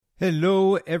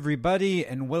Hello, everybody,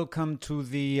 and welcome to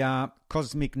the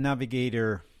Cosmic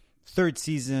Navigator third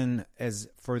season. As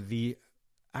for the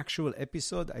actual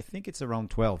episode, I think it's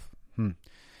around 12. I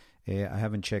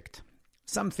haven't checked.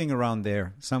 Something around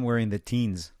there, somewhere in the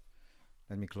teens.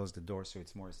 Let me close the door so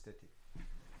it's more aesthetic.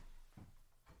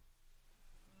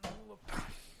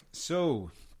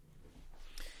 So,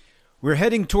 we're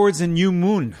heading towards a new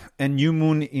moon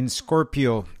in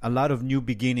Scorpio. A lot of new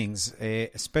beginnings,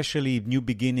 especially new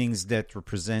beginnings that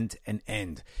represent an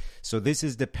end. So this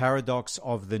is the paradox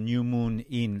of the new moon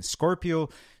in Scorpio.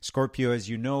 Scorpio, as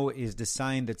you know, is the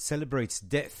sign that celebrates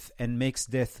death and makes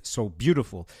death so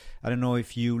beautiful. I don't know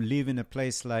if you live in a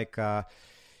place like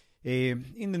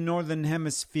in the northern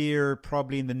hemisphere,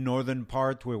 probably in the northern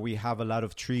part where we have a lot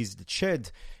of trees that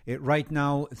shed. Right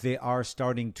now, they are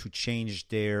starting to change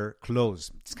their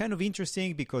clothes. It's kind of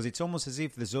interesting because it's almost as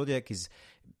if the zodiac is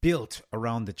built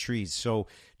around the trees. So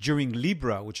during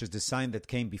Libra, which is the sign that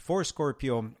came before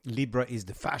Scorpio, Libra is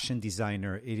the fashion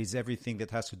designer. It is everything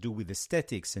that has to do with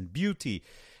aesthetics and beauty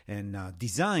and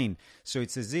design. So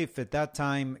it's as if at that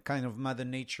time, kind of Mother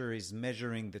Nature is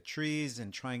measuring the trees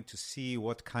and trying to see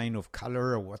what kind of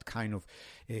color or what kind of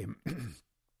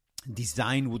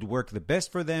design would work the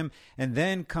best for them. And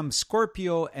then comes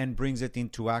Scorpio and brings it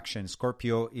into action.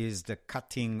 Scorpio is the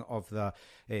cutting of the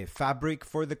fabric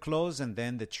for the clothes, and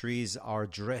then the trees are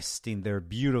dressed in their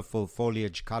beautiful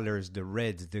foliage colors, the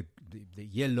red, the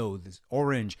yellow, the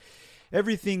orange.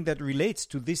 Everything that relates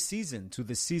to this season, to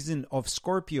the season of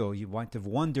Scorpio. You might have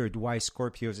wondered why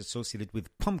Scorpio is associated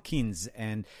with pumpkins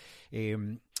and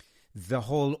the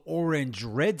whole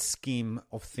orange-red scheme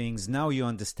of things. Now you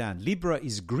understand. Libra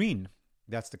is green.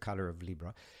 That's the color of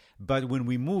Libra. But when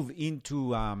we move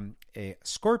into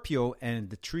Scorpio and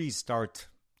the trees start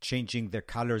changing the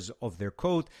colors of their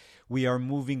coat, we are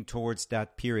moving towards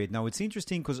that period. Now, it's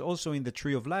interesting because also in the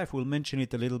Tree of Life, we'll mention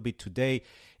it a little bit today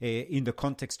in the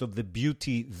context of the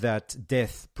beauty that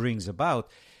death brings about.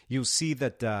 You'll see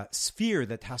that the sphere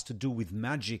that has to do with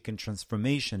magic and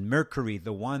transformation, Mercury,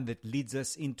 the one that leads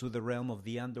us into the realm of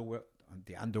the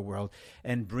underworld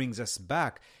and brings us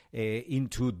back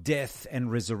into death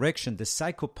and resurrection, the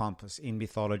psychopompus in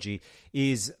mythology,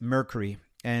 is Mercury.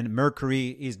 And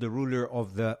Mercury is the ruler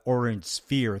of the orange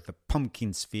sphere, the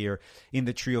pumpkin sphere in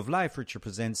the Tree of Life, which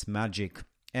represents magic.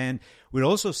 And we'll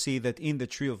also see that in the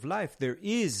Tree of Life, there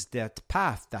is that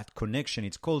path, that connection.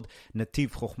 It's called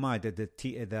Nativ Chokhmah,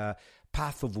 the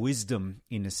path of wisdom,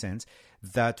 in a sense,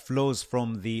 that flows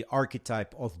from the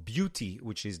archetype of beauty,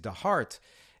 which is the heart,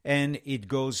 and it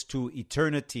goes to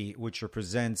eternity, which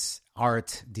represents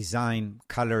art, design,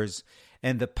 colors,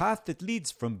 and the path that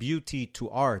leads from beauty to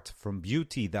art, from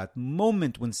beauty, that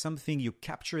moment when something, you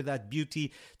capture that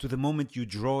beauty, to the moment you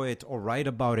draw it or write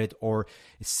about it or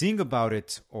sing about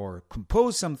it or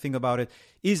compose something about it,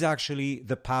 is actually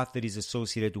the path that is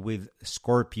associated with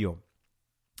Scorpio.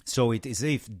 So it is as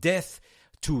if death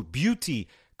to beauty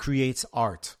creates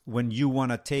art. When you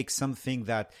want to take something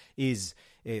that is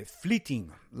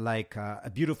fleeting, like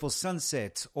a beautiful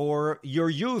sunset or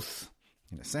your youth,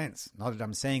 in a sense. Not that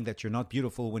I'm saying that you're not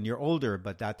beautiful when you're older,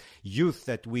 but that youth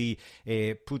that we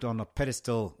put on a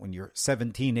pedestal when you're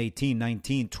 17, 18,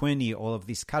 19, 20, all of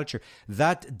this culture,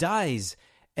 that dies.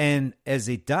 And as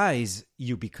it dies,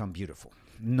 you become beautiful.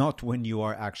 Not when you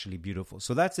are actually beautiful.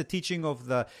 So that's the teaching of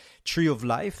the Tree of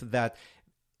Life, that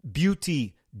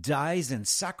beauty dies and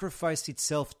sacrifices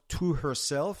itself to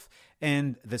herself,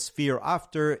 and the sphere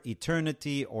after,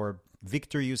 eternity or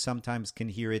victory, you sometimes can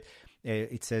hear it.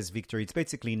 It says victory. It's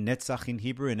basically Netzach in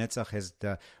Hebrew, and Netzach has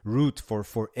the root for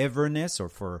foreverness or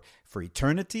for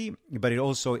eternity, but it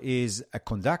also is a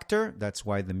conductor. That's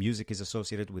why the music is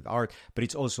associated with art, but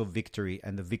it's also victory,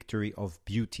 and the victory of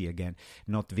beauty again,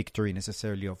 not victory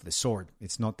necessarily of the sword.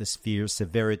 It's not the sphere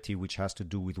severity, which has to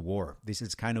do with war. This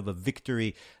is kind of a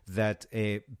victory that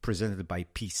presented by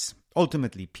peace.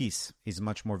 Ultimately, peace is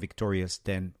much more victorious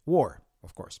than war,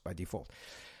 of course, by default.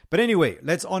 But anyway,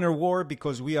 let's honor war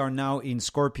because we are now in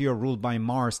Scorpio, ruled by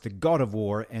Mars, the god of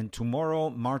war. And tomorrow,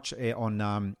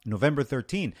 on November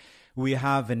 13, we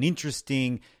have an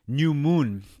interesting new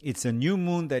moon. It's a new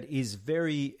moon that is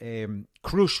very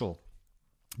crucial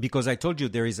because I told you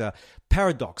there is a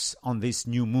paradox on this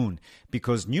new moon,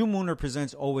 because new moon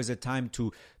represents always a time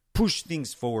to push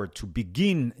things forward, to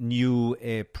begin new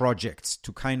projects,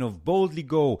 to kind of boldly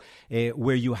go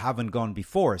where you haven't gone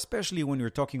before, especially when you're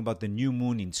talking about the new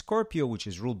moon in Scorpio, which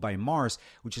is ruled by Mars,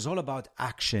 which is all about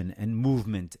action and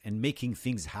movement and making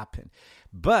things happen.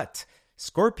 But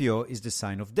Scorpio is the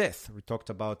sign of death. We talked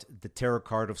about the tarot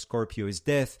card of Scorpio is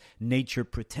death. Nature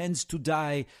pretends to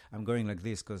die. I'm going like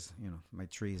this because, my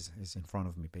tree is in front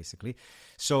of me, basically.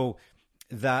 So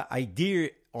the idea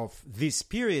of this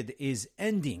period is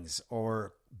endings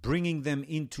or bringing them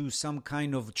into some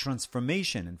kind of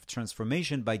transformation. And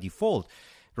transformation by default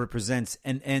represents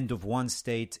an end of one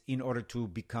state in order to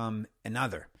become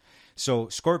another. So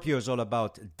Scorpio is all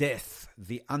about death,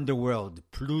 the underworld,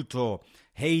 Pluto,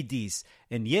 Hades,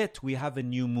 and yet we have a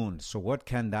new moon. So what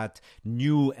can that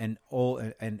new and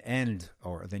old and end,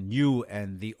 or the new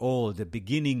and the old, the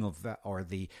beginning of or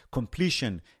the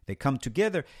completion, they come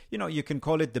together? You can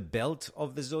call it the belt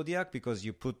of the zodiac because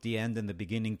you put the end and the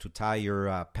beginning to tie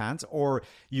your pants, or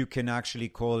you can actually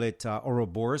call it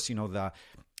Ouroboros,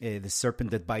 the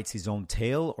serpent that bites his own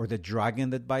tail, or the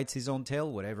dragon that bites his own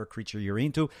tail, whatever creature you're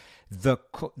into.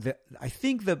 I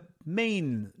think the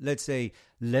main, let's say,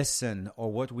 lesson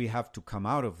or what we have to come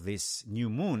out of this new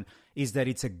moon is that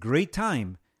it's a great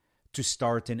time to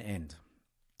start and end.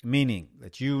 Meaning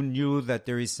that you knew that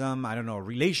there is some,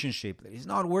 relationship that is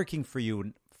not working for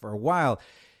you for a while.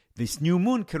 This new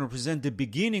moon can represent the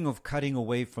beginning of cutting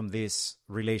away from this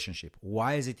relationship.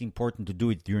 Why is it important to do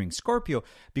it during Scorpio?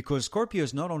 Because Scorpio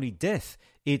is not only death,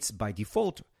 it's by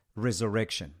default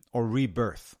resurrection or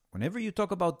rebirth. Whenever you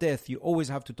talk about death, you always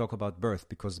have to talk about birth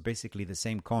because basically the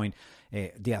same coin,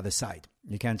 the other side.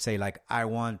 You can't say like, I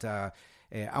want to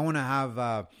have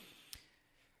a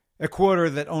quarter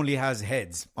that only has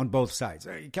heads on both sides.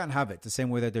 You can't have it the same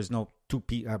way that there's no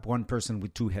one person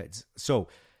with two heads. So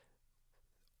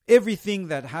everything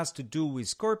that has to do with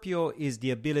Scorpio is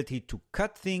the ability to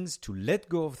cut things, to let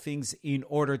go of things in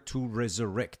order to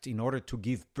resurrect, in order to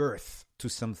give birth to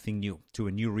something new, to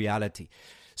a new reality.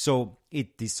 So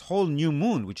this whole new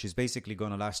moon, which is basically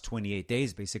going to last 28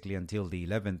 days, basically until the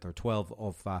 11th or 12th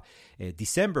of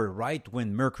December, right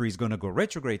when Mercury is going to go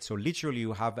retrograde. So literally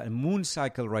you have a moon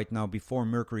cycle right now before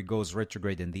Mercury goes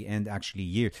retrograde, and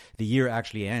the year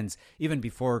actually ends even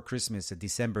before Christmas,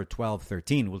 December 12,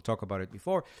 13. We'll talk about it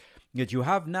before. Yet you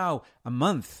have now a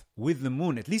month with the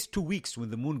moon, at least 2 weeks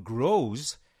when the moon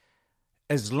grows,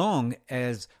 as long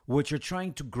as what you're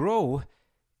trying to grow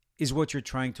is what you're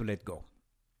trying to let go.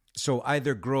 So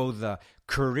either grow the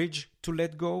courage to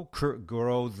let go,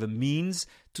 grow the means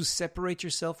to separate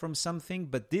yourself from something.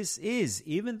 But this is,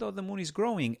 even though the moon is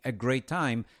growing, a great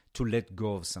time to let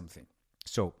go of something.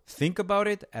 So think about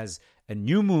it as a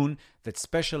new moon that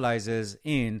specializes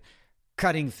in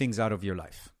cutting things out of your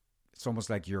life. It's almost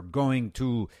like you're going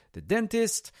to the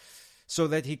dentist so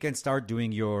that he can start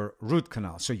doing your root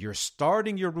canal. So you're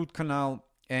starting your root canal,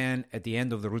 and at the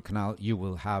end of the root canal, you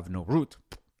will have no root.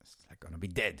 Going to be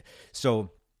dead. So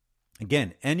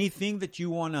again, anything that you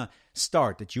want to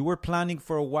start, that you were planning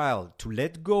for a while to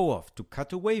let go of, to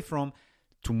cut away from,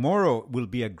 tomorrow will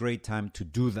be a great time to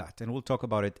do that. And we'll talk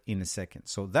about it in a second.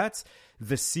 So that's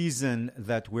the season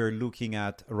that we're looking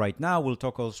at right now. We'll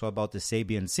talk also about the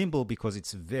Sabian symbol because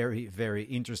it's very, very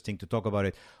interesting to talk about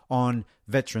it on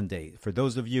Veteran Day. For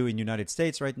those of you in the United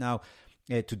States right now,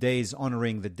 today is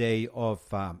honoring the Day of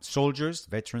Soldiers,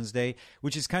 Veterans Day,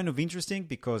 which is kind of interesting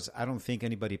because I don't think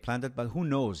anybody planned it, but who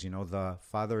knows, the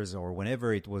fathers or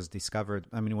whenever it was discovered,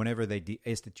 whenever they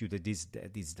instituted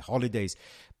these holidays,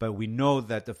 but we know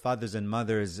that the fathers and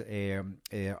mothers,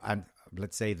 and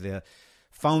let's say the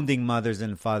founding mothers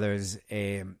and fathers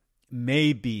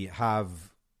maybe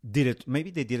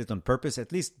they did it on purpose.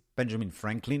 At least Benjamin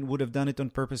Franklin would have done it on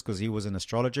purpose because he was an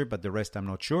astrologer, but the rest I'm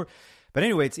not sure. But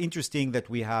anyway, it's interesting that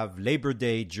we have Labor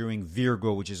Day during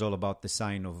Virgo, which is all about the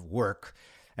sign of work.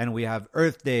 And we have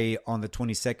Earth Day on the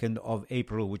 22nd of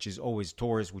April, which is always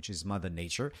Taurus, which is Mother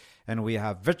Nature. And we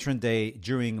have Veteran Day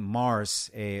during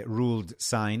Mars, a ruled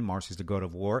sign. Mars is the god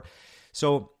of war.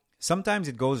 So sometimes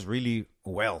it goes really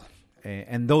well.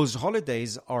 And those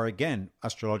holidays are, again,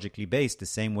 astrologically based, the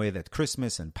same way that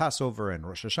Christmas and Passover and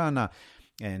Rosh Hashanah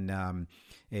and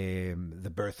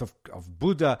the birth of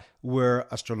Buddha were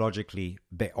astrologically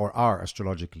are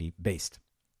astrologically based.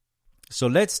 So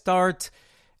let's start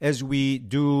as we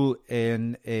do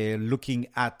in looking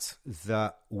at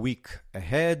the week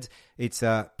ahead. It's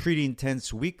a pretty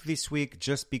intense week this week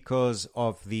just because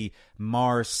of the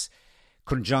Mars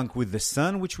conjunct with the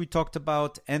Sun, which we talked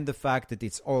about, and the fact that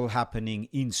it's all happening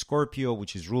in Scorpio,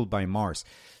 which is ruled by Mars.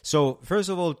 So first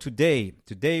of all, today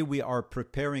we are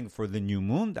preparing for the new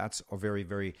moon. That's very,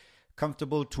 very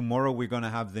comfortable. Tomorrow we're going to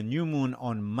have the new moon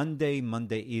on Monday.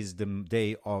 Monday is the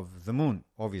day of the moon,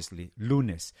 obviously,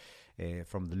 lunes,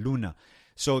 from the Luna.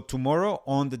 So tomorrow,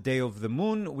 on the day of the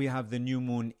moon, we have the new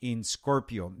moon in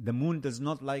Scorpio. The moon does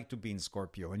not like to be in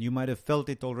Scorpio. And you might have felt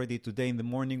it already today in the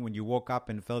morning when you woke up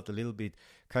and felt a little bit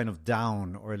kind of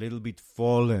down or a little bit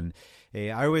fallen.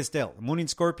 I always tell, moon in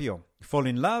Scorpio, fall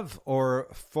in love or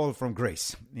fall from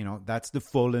grace. That's the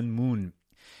fallen moon.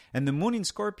 And the moon in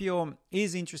Scorpio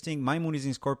is interesting. My moon is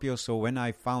in Scorpio, so when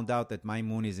I found out that my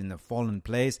moon is in a fallen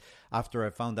place, after I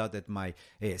found out that my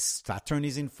Saturn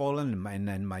is in fallen,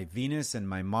 and my Venus and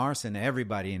my Mars and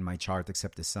everybody in my chart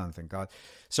except the sun, thank God.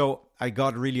 So I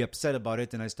got really upset about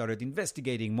it and I started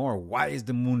investigating more. Why is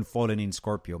the moon fallen in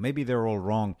Scorpio? Maybe they're all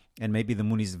wrong and maybe the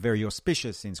moon is very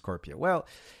auspicious in Scorpio. Well,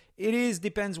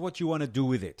 depends what you want to do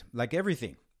with it, like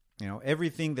everything.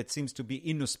 Everything that seems to be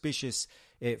inauspicious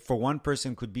for one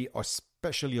person could be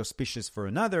especially auspicious for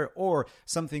another, or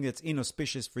something that's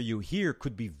inauspicious for you here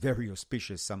could be very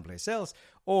auspicious someplace else,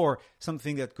 or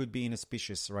something that could be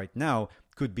inauspicious right now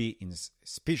could be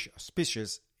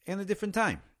auspicious in a different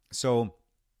time. So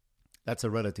that's a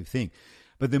relative thing.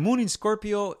 But the moon in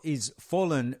Scorpio is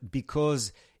fallen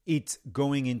because it's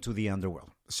going into the underworld.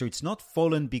 So it's not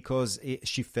fallen because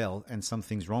she fell and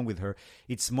something's wrong with her.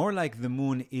 It's more like the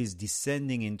moon is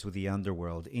descending into the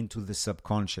underworld, into the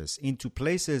subconscious, into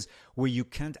places where you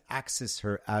can't access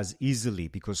her as easily,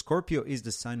 because Scorpio is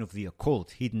the sign of the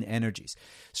occult, hidden energies.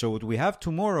 So what we have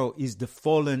tomorrow is the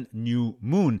fallen new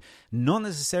moon. Not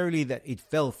necessarily that it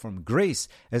fell from grace,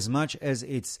 as much as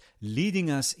it's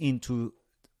leading us into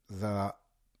the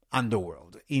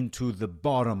underworld, into the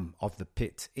bottom of the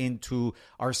pit, into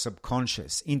our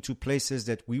subconscious, into places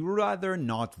that we rather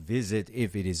not visit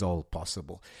if it is all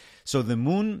possible. So the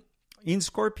moon in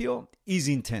Scorpio is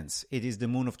intense. It is the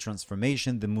moon of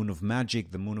transformation, the moon of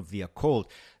magic, the moon of the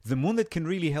occult, the moon that can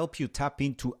really help you tap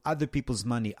into other people's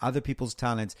money, other people's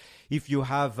talents. If you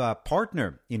have a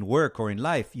partner in work or in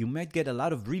life, you might get a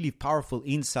lot of really powerful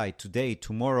insight today,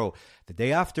 tomorrow, the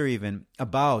day after even,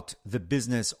 about the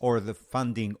business or the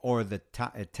funding or the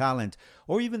talent,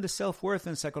 or even the self-worth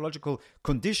and psychological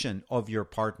condition of your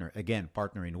partner. Again,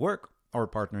 partner in work or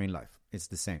partner in life. It's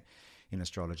the same in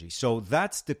astrology. So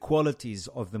that's the qualities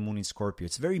of the moon in Scorpio.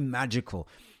 It's very magical.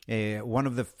 One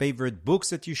of the favorite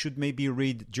books that you should maybe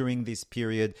read during this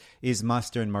period is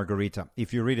Master and Margarita.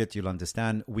 If you read it, you'll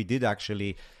understand. We did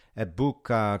actually a book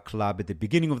club at the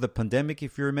beginning of the pandemic,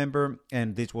 if you remember,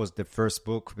 and this was the first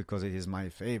book because it is my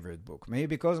favorite book. Maybe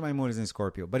because my moon is in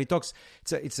Scorpio, but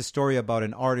it's a story about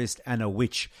an artist and a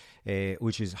witch,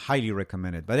 which is highly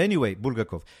recommended. But anyway,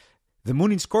 Bulgakov. The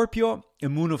moon in Scorpio, a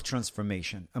moon of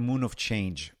transformation, a moon of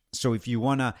change. So if you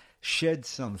want to shed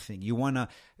something, you want to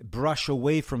brush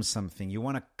away from something, you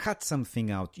want to cut something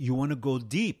out, you want to go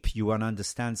deep, you want to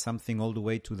understand something all the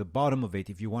way to the bottom of it,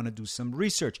 if you want to do some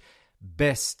research,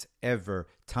 best ever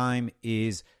time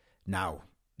is now.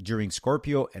 During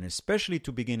Scorpio, and especially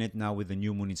to begin it now with the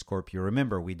new moon in Scorpio.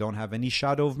 Remember, we don't have any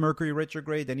shadow of Mercury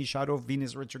retrograde, any shadow of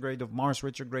Venus retrograde, of Mars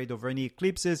retrograde, of any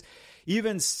eclipses.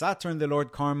 Even Saturn, the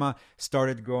Lord Karma,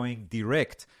 started going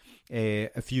direct a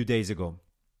few days ago.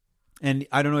 And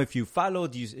I don't know if you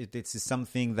followed, this is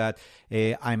something that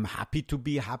I'm happy to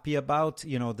be happy about.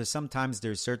 Sometimes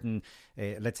there's certain,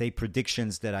 let's say,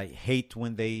 predictions that I hate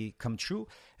when they come true.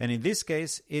 And in this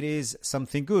case, it is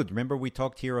something good. Remember, we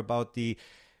talked here about the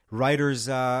writers'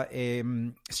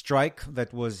 strike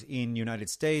that was in United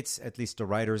States, at least the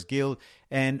Writers Guild,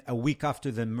 and a week after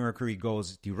the Mercury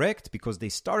goes direct, because they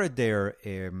started their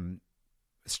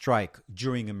strike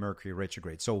during a Mercury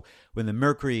retrograde. So when the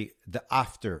Mercury, the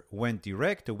after, went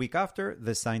direct, a week after,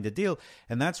 they signed the deal.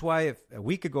 And that's why a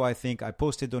week ago, I think, I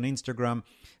posted on Instagram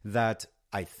that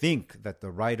I think that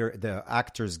the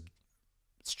actors'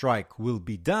 strike will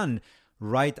be done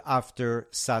right after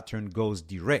Saturn goes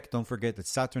direct. Don't forget that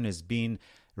Saturn has been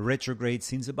retrograde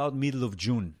since about middle of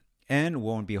June. And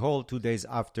lo and behold, 2 days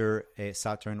after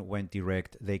Saturn went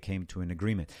direct, they came to an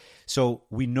agreement. So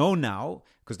we know now,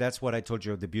 because that's what I told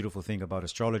you, the beautiful thing about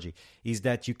astrology, is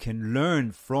that you can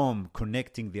learn from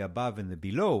connecting the above and the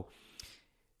below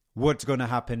what's going to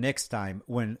happen next time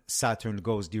when Saturn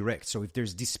goes direct. So if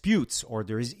there's disputes or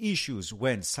there is issues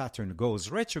when Saturn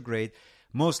goes retrograde,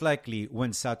 most likely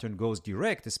when Saturn goes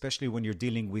direct, especially when you're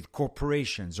dealing with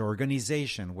corporations or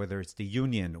organization, whether it's the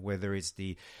union, whether it's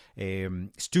the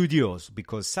studios,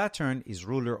 because Saturn is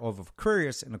ruler of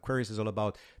Aquarius, and Aquarius is all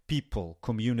about people,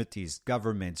 communities,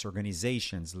 governments,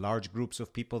 organizations, large groups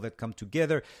of people that come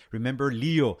together. Remember,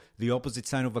 Leo, the opposite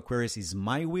sign of Aquarius, is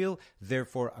my wheel.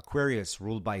 Therefore, Aquarius,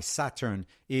 ruled by Saturn,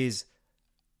 is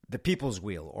the people's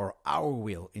wheel or our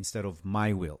wheel instead of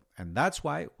my wheel. And that's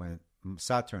why when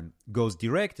Saturn goes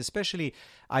direct, especially,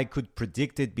 I could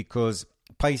predict it because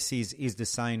Pisces is the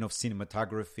sign of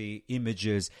cinematography,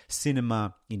 images,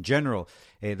 cinema in general.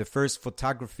 The first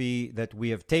photography that we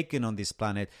have taken on this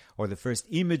planet, or the first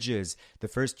images, the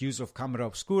first use of camera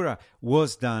obscura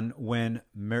was done when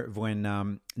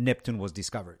Neptune was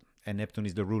discovered. And Neptune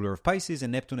is the ruler of Pisces,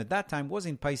 and Neptune at that time was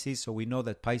in Pisces, so we know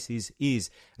that Pisces is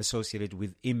associated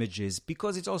with images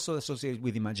because it's also associated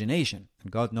with imagination.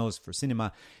 And God knows for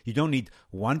cinema, you don't need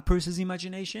one person's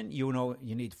imagination, you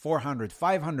need 400,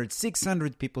 500,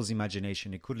 600 people's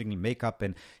imagination, including makeup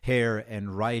and hair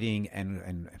and writing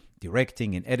and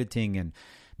directing and editing and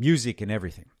music and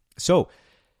everything. So,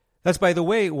 that's, by the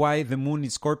way, why the moon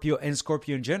in Scorpio and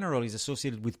Scorpio in general is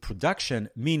associated with production,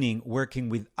 meaning working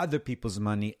with other people's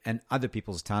money and other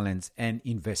people's talents and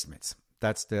investments.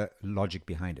 That's the logic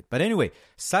behind it. But anyway,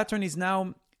 Saturn is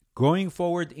now going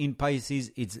forward in Pisces.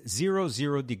 It's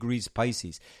 0 degrees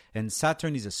Pisces. And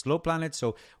Saturn is a slow planet,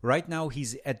 so right now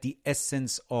he's at the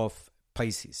essence of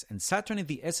Pisces. And Saturn in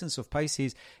the essence of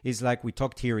Pisces is like we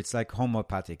talked here, it's like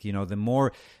homeopathic. The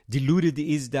more diluted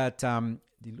is that...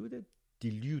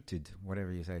 diluted,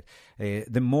 whatever you say,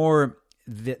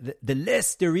 the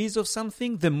less there is of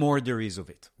something, the more there is of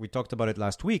it. We talked about it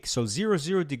last week. So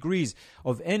 0 degrees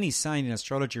of any sign in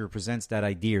astrology represents that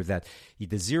idea that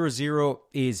the 0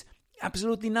 is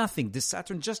absolutely nothing. The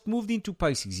Saturn just moved into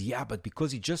Pisces. Yeah, but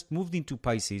because it just moved into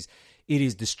Pisces, it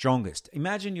is the strongest.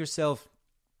 Imagine yourself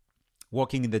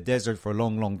walking in the desert for a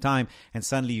long, long time, and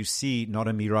suddenly you see not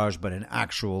a mirage, but an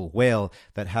actual well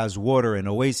that has water and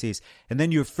oasis. And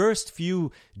then your first few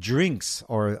drinks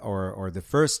or the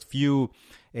first few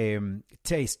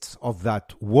tastes of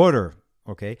that water,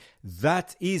 okay,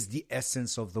 that is the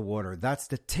essence of the water. That's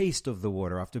the taste of the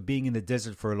water after being in the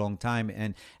desert for a long time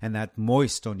and that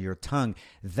moist on your tongue.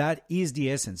 That is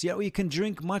the essence. You can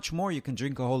drink much more. You can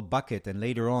drink a whole bucket, and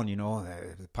later on,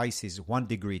 Pisces, 1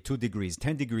 degree, 2 degrees,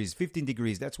 10 degrees, 15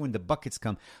 degrees. That's when the buckets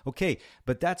come. Okay,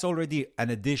 but that's already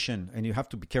an addition, and you have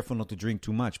to be careful not to drink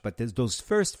too much. But there's those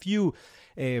first few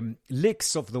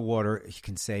licks of the water, you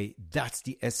can say that's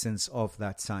the essence of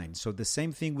that sign. So the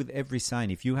same thing with every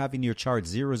sign. If you have in your chart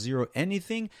 0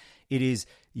 anything, it is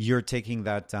you're taking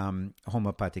that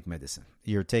homeopathic medicine.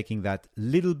 You're taking that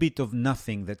little bit of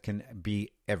nothing that can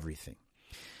be everything.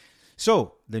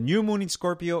 So the new moon in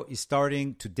Scorpio is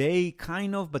starting today,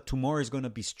 kind of, but tomorrow is going to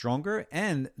be stronger.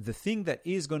 And the thing that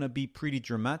is going to be pretty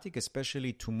dramatic,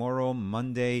 especially tomorrow,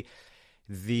 Monday,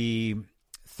 the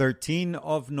 13th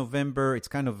of November, it's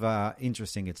kind of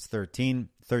interesting. It's 13.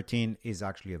 13 is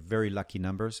actually a very lucky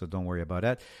number, so don't worry about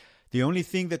that. The only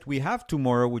thing that we have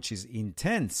tomorrow, which is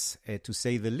intense, to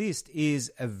say the least,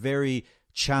 is a very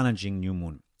challenging new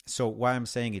moon. So why I'm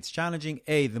saying it's challenging,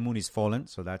 A, the moon is fallen,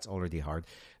 so that's already hard.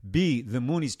 B, the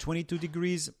moon is 22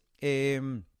 degrees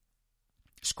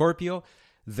Scorpio.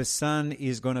 The sun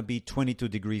is going to be 22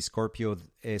 degrees Scorpio.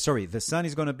 The sun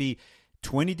is going to be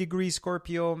 20 degrees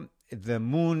Scorpio. The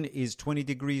moon is 20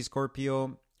 degrees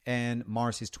Scorpio. And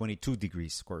Mars is 22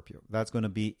 degrees Scorpio. That's going to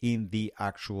be in the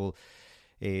actual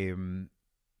new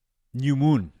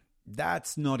moon.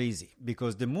 That's not easy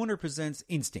because the moon represents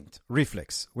instinct,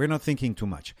 reflex. We're not thinking too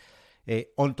much.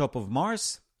 On top of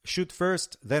Mars, shoot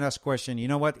first, then ask question. You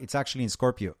know what? It's actually in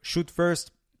Scorpio. Shoot first,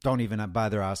 don't even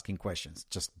bother asking questions.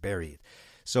 Just bury it.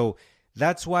 So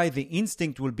that's why the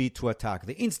instinct will be to attack.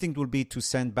 The instinct will be to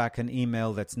send back an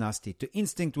email that's nasty. The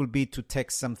instinct will be to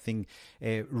text something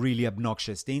really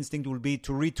obnoxious. The instinct will be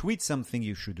to retweet something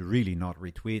you should really not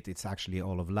retweet. It's actually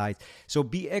all of lies. So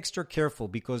be extra careful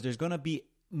because there's going to be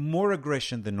more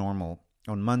aggression than normal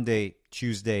on Monday,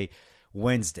 Tuesday,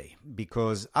 Wednesday.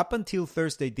 Because up until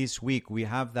Thursday this week, we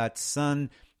have that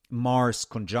Sun-Mars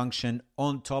conjunction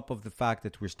on top of the fact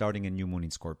that we're starting a new moon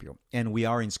in Scorpio. And we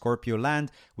are in Scorpio land,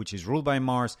 which is ruled by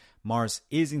Mars. Mars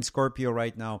is in Scorpio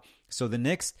right now. So the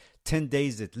next 10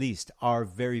 days at least are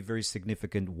very, very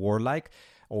significant warlike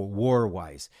or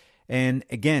war-wise. And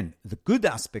again, the good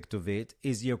aspect of it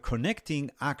is you're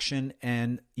connecting action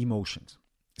and emotions.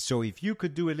 So if you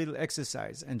could do a little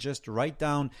exercise and just write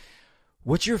down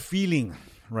what you're feeling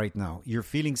right now. You're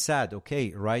feeling sad.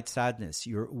 Okay, write sadness.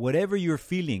 Whatever you're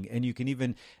feeling, and you can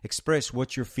even express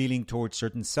what you're feeling towards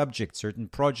certain subjects, certain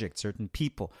projects, certain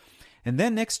people. And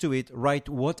then next to it, write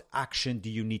what action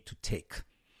do you need to take.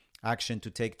 Action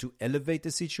to take to elevate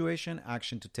the situation,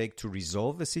 action to take to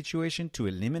resolve the situation, to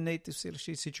eliminate the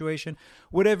situation,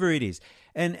 whatever it is.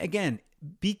 And again,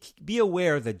 be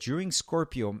aware that during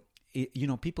Scorpio,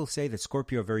 people say that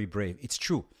Scorpio are very brave. It's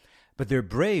true. But they're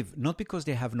brave not because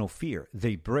they have no fear.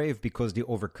 They're brave because they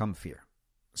overcome fear.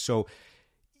 So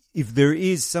if there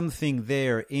is something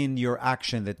there in your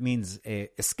action that means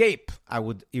escape, I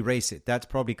would erase it. That's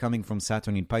probably coming from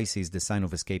Saturn in Pisces, the sign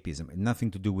of escapism.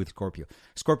 Nothing to do with Scorpio.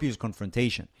 Scorpio is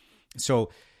confrontation. So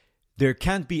there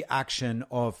can't be action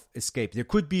of escape. There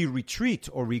could be retreat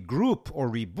or regroup or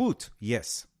reboot,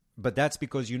 yes. But that's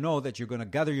because you know that you're going to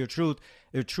gather your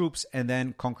troops and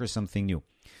then conquer something new.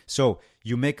 So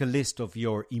you make a list of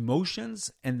your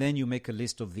emotions, and then you make a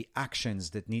list of the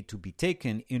actions that need to be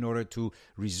taken in order to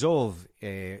resolve,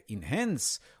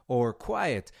 enhance, or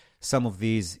quiet some of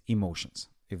these emotions,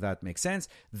 if that makes sense.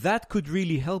 That could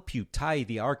really help you tie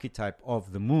the archetype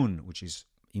of the moon, which is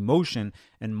emotion,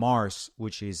 and Mars,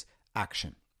 which is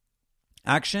action.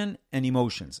 Action and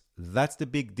emotions. That's the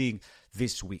big thing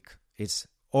this week. It's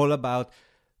all about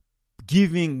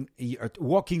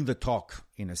walking the talk,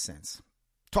 in a sense.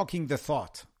 Talking the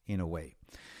thought, in a way.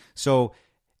 So,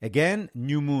 again,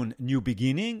 new moon, new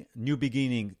beginning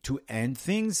to end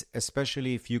things,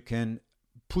 especially if you can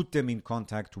put them in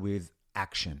contact with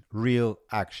action, real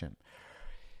action.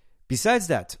 Besides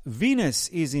that, Venus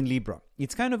is in Libra.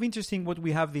 It's kind of interesting what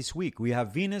we have this week. We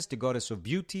have Venus, the goddess of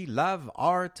beauty, love,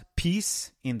 art,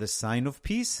 peace, in the sign of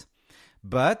peace.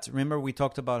 But remember, we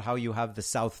talked about how you have the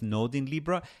South Node in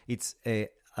Libra. It's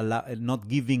not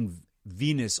giving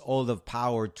Venus all the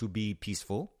power to be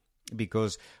peaceful,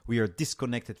 because we are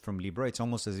disconnected from Libra. It's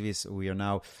almost as if we are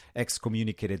now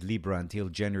excommunicated Libra until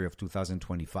January of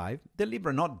 2025. The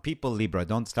Libra, not people Libra.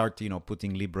 Don't start,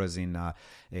 putting Libras in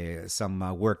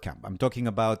some work camp. I'm talking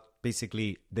about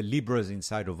basically the Libras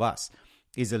inside of us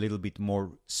is a little bit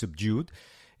more subdued.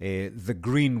 The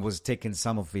green was taken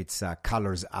some of its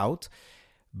colors out.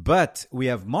 But we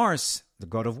have Mars, the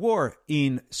god of war,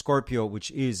 in Scorpio,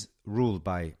 which is ruled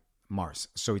by Mars.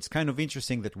 So it's kind of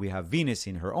interesting that we have Venus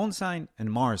in her own sign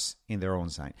and Mars in their own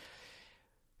sign.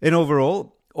 And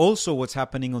overall, also what's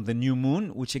happening on the new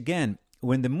moon, which again,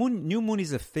 when the new moon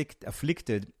is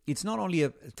afflicted, it's not only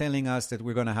telling us that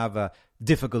we're going to have a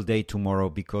difficult day tomorrow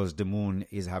because the moon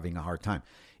is having a hard time.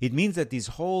 It means that this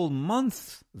whole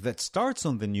month that starts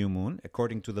on the new moon,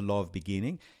 according to the law of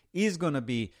beginning, is going to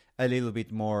be a little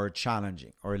bit more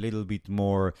challenging or a little bit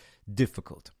more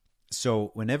difficult.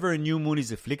 So whenever a new moon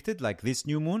is afflicted, like this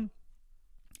new moon,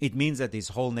 it means that these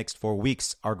whole next 4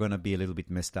 weeks are going to be a little bit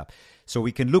messed up. So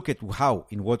we can look at how,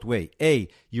 in what way. A,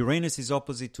 Uranus is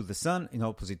opposite to the sun, and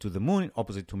opposite to the moon,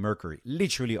 opposite to Mercury.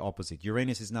 Literally opposite.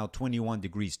 Uranus is now 21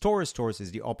 degrees Taurus. Taurus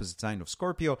is the opposite sign of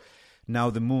Scorpio. Now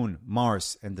the moon,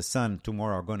 Mars, and the sun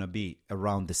tomorrow are going to be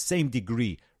around the same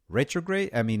degree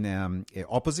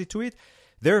opposite to it.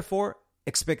 Therefore,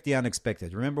 expect the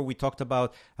unexpected. Remember, we talked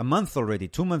about 2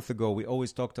 months ago, we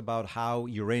always talked about how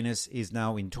Uranus is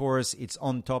now in Taurus. It's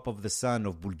on top of the sun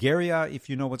of Bulgaria, if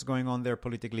you know what's going on there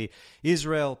politically.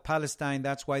 Israel, Palestine,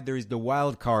 that's why there is the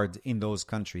wild card in those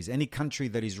countries. Any country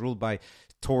that is ruled by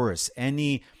Taurus,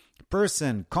 any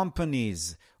person,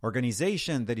 companies,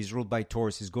 organization that is ruled by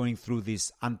Taurus is going through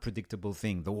this unpredictable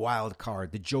thing, the wild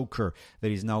card, the joker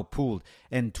that is now pulled.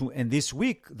 And this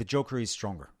week, the joker is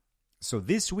stronger. So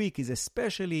this week is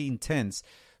especially intense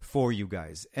for you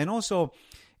guys. And also,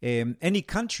 any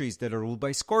countries that are ruled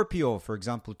by Scorpio, for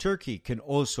example, Turkey, can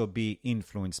also be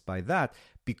influenced by that,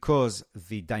 because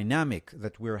the dynamic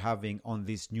that we're having on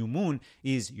this new moon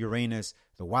is Uranus,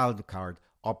 the wild card,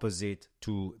 opposite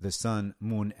to the sun,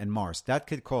 moon, and Mars. That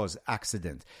could cause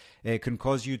accident. It can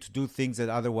cause you to do things that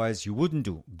otherwise you wouldn't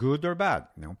do, good or bad.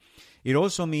 It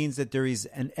also means that there is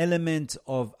an element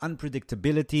of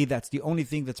unpredictability. That's the only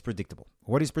thing that's predictable.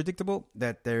 What is predictable?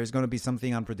 That there is going to be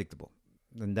something unpredictable.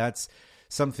 And that's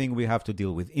something we have to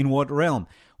deal with. In what realm?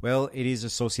 Well, it is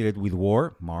associated with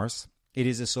war, Mars. It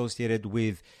is associated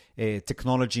with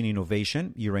technology and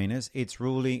innovation, Uranus.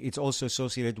 It's also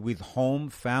associated with home,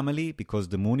 family, because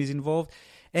the moon is involved.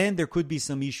 And there could be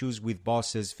some issues with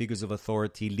bosses, figures of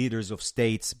authority, leaders of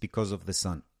states because of the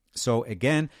sun. So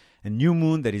again, a new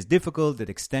moon that is difficult, that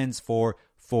extends for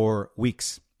 4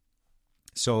 weeks.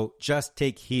 So just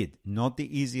take heed, not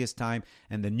the easiest time.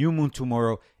 And the new moon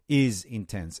tomorrow is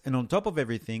intense. And on top of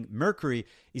everything, Mercury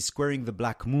is squaring the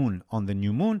black moon on the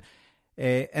new moon.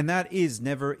 And that is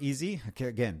never easy. Okay,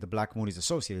 again, the black moon is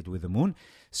associated with the moon.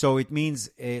 So it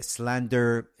means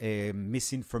slander,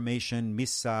 misinformation,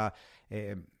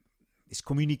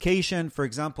 miscommunication. For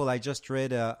example, I just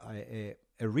read a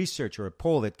research or a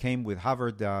poll that came with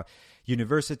Harvard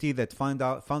University that found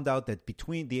out that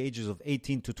between the ages of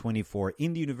 18 to 24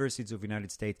 in the universities of the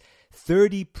United States,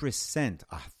 30%,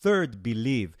 a third,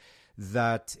 believe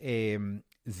that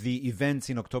the events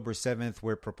in October 7th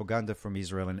were propaganda from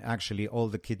Israel, and actually all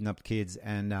the kidnapped kids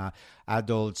and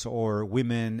adults or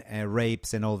women,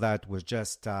 rapes and all that was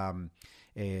just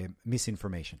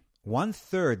misinformation.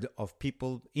 1/3 of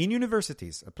people in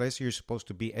universities, a place you're supposed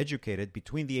to be educated,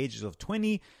 between the ages of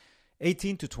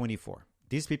 18 to 24.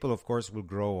 These people, of course, will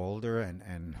grow older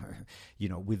and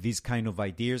with these kind of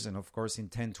ideas. And of course, in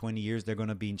 10, 20 years, they're going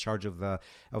to be in charge of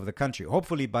the country.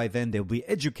 Hopefully, by then, they'll be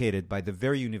educated by the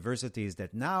very universities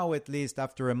that now, at least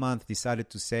after a month, decided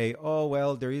to say, oh,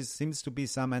 well, seems to be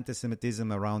some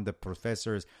anti-Semitism around the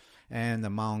professors and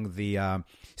among the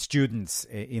students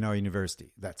in our university.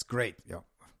 That's great.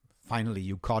 Finally,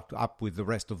 you caught up with the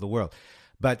rest of the world.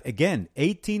 But again,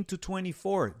 18 to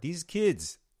 24, these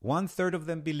kids, 1/3 of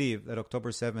them believe that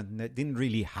October 7th didn't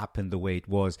really happen the way it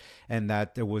was and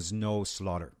that there was no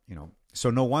slaughter,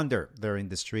 So no wonder they're in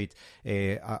the street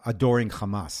adoring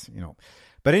Hamas,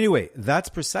 But anyway, that's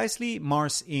precisely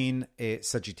Mars in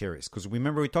Sagittarius. Because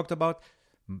remember we talked about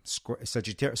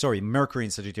Mercury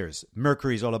in Sagittarius.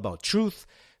 Mercury is all about truth,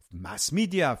 mass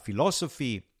media,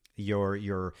 philosophy,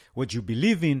 your what you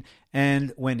believe in.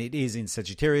 And when it is in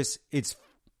Sagittarius, it's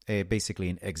basically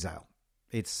in exile.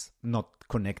 It's not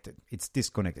connected. It's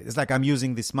disconnected. It's like I'm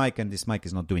using this mic and this mic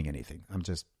is not doing anything. I'm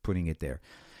just putting it there.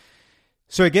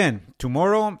 So again,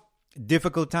 tomorrow,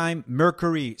 difficult time.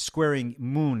 Mercury squaring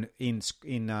Moon in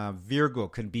Virgo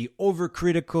can be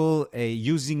overcritical,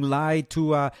 using lie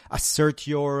to assert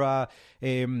your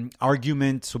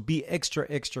argument. So be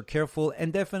extra careful,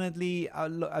 and definitely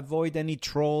avoid any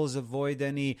trolls, avoid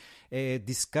any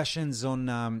discussions on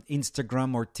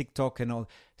Instagram or TikTok and all.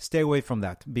 Stay away from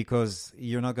that, because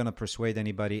you're not going to persuade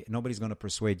anybody. Nobody's going to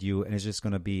persuade you, and it's just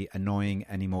going to be annoying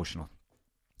and emotional,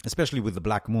 especially with the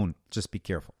black moon. Just be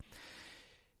careful.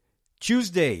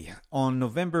 Tuesday, on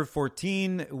November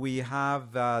 14, we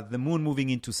have the moon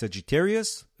moving into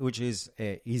Sagittarius, which is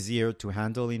easier to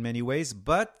handle in many ways,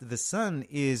 but the sun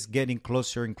is getting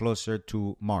closer and closer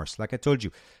to Mars. Like I told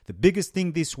you, the biggest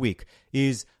thing this week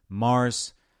is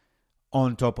Mars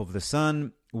on top of the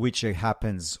sun, which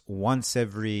happens once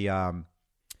every... how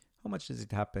much does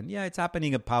it happen? Yeah, it's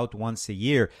happening about once a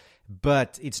year,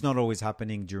 but it's not always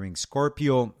happening during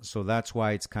Scorpio, so that's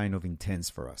why it's kind of intense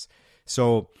for us.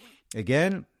 So,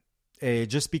 again,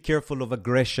 just be careful of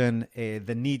aggression,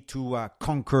 the need to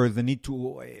conquer, the need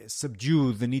to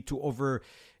subdue, the need to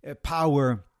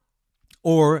overpower,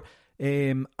 or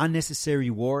unnecessary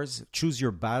wars. Choose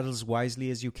your battles wisely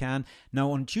as you can.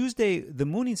 Now, on Tuesday, the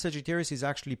moon in Sagittarius is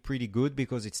actually pretty good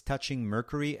because it's touching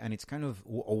Mercury and it's kind of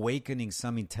awakening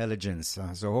some intelligence.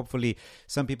 So hopefully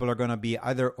some people are going to be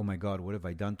either, oh my God, what have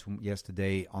I done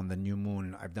yesterday on the new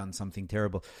moon? I've done something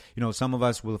terrible. Some of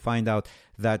us will find out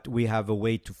that we have a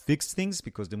way to fix things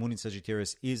because the moon in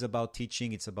Sagittarius is about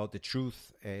teaching. It's about the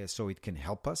truth. So it can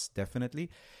help us,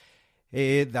 definitely.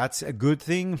 That's a good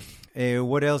thing.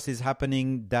 What else is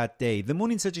happening that day? The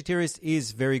moon in Sagittarius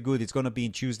is very good. It's going to be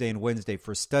in Tuesday and Wednesday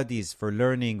for studies, for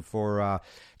learning, for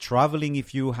traveling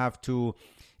if you have to,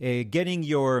 getting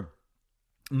your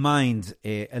mind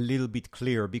a little bit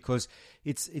clear, because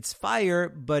it's fire,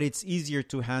 but it's easier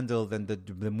to handle than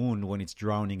the moon when it's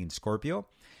drowning in Scorpio.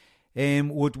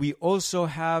 What we also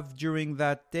have during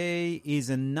that day is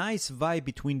a nice vibe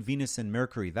between Venus and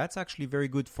Mercury. That's actually very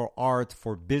good for art,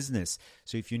 for business.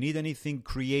 So if you need anything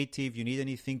creative, you need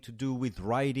anything to do with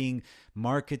writing,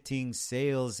 marketing,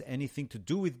 sales, anything to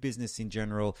do with business in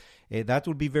general, that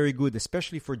would be very good,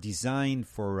 especially for design,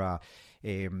 for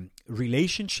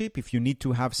relationship. If you need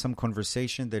to have some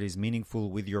conversation that is meaningful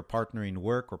with your partner in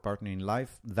work or partner in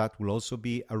life, that will also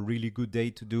be a really good day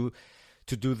to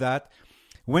do that.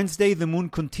 Wednesday, the moon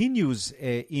continues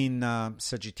in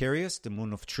Sagittarius, the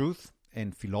moon of truth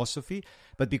and philosophy.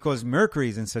 But because Mercury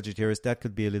is in Sagittarius, that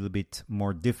could be a little bit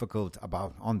more difficult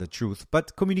on the truth.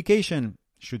 But communication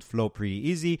should flow pretty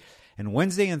easy. And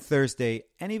Wednesday and Thursday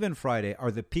and even Friday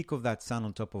are the peak of that sun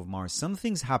on top of Mars.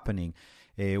 Something's happening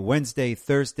Wednesday,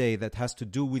 Thursday that has to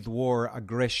do with war,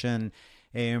 aggression.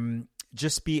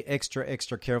 Just be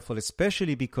extra careful,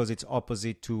 especially because it's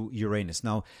opposite to Uranus.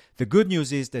 Now, the good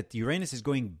news is that Uranus is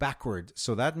going backward.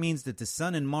 So that means that the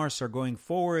Sun and Mars are going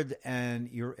forward and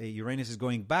Uranus is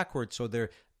going backward. So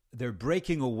they're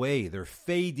breaking away. They're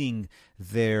fading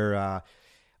their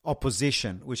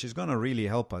opposition, which is going to really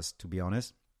help us, to be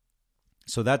honest.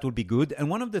 So that would be good. And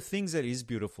one of the things that is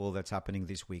beautiful that's happening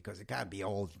this week, because it can't be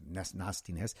all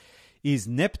nastiness, is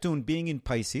Neptune being in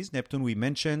Pisces. Neptune, we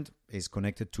mentioned, is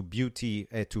connected to beauty,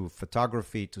 to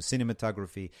photography, to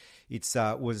cinematography. It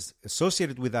was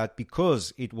associated with that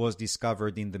because it was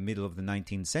discovered in the middle of the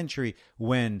 19th century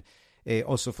when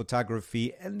Also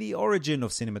photography and the origin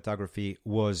of cinematography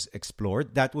was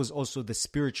explored. That was also the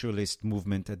spiritualist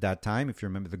movement at that time. If you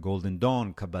remember the Golden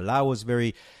Dawn, Kabbalah was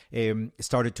very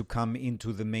started to come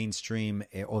into the mainstream.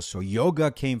 Also yoga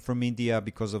came from India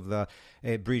because of the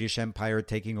British Empire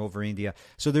taking over India.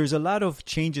 So there's a lot of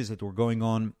changes that were going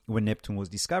on when Neptune was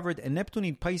discovered. And Neptune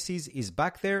in Pisces is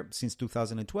back there since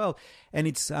 2012. And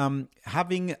it's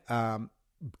having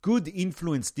good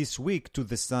influence this week to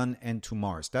the Sun and to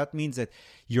Mars. That means that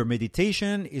your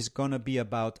meditation is going to be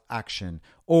about action,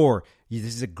 or this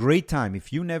is a great time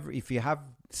if you have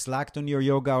slacked on your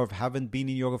yoga or haven't been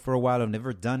in yoga for a while or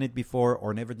never done it before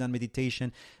or never done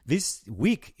meditation. This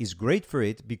week is great for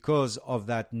it because of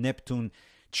that Neptune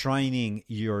trining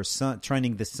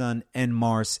the Sun and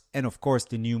Mars, and of course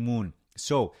the new moon.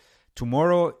 So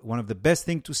tomorrow, one of the best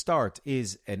things to start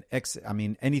is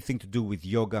anything to do with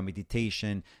yoga,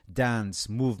 meditation, dance,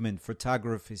 movement,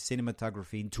 photography,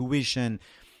 cinematography, intuition,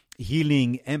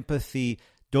 healing, empathy.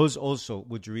 Those also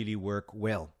would really work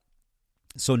well.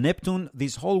 So Neptune,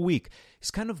 this whole week,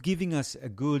 is kind of giving us a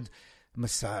good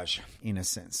massage in a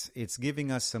sense. It's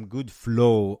giving us some good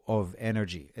flow of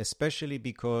energy, especially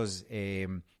because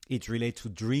it relates to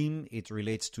dream, it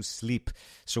relates to sleep.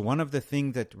 So one of the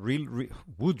things that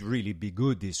would really be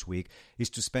good this week is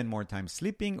to spend more time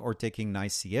sleeping or taking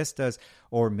nice siestas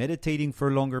or meditating for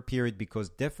a longer period, because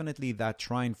definitely that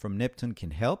trine from Neptune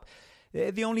can help.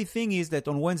 The only thing is that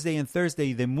on Wednesday and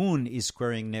Thursday, the moon is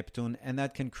squaring Neptune, and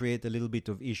that can create a little bit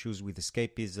of issues with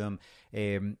escapism,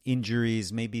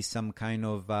 injuries, maybe some kind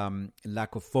of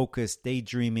lack of focus,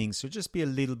 daydreaming. So just be a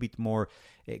little bit more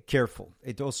careful.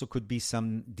 It also could be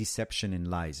some deception and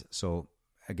lies. So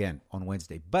again, on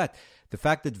Wednesday. But the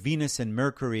fact that Venus and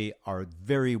Mercury are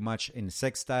very much in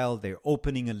sextile, they're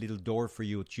opening a little door for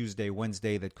you Tuesday,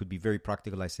 Wednesday, that could be very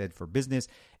practical, I said, for business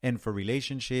and for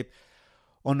relationship.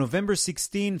 On November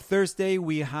 16, Thursday,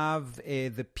 we have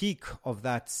the peak of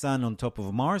that Sun on top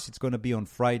of Mars. It's going to be on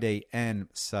Friday and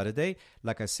Saturday.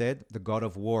 Like I said, the god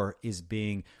of war is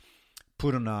being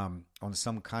put on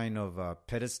some kind of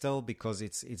pedestal because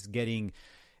it's getting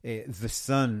the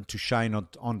sun to shine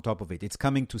on top of it. It's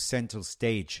coming to central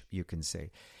stage, you can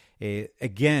say.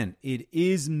 Again, it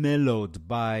is mellowed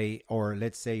by, or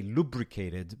let's say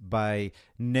lubricated by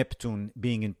Neptune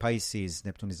being in Pisces.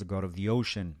 Neptune is the god of the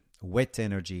ocean, wet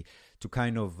energy, to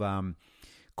kind of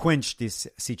quench this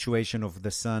situation of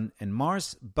the Sun and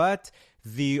Mars. But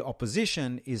the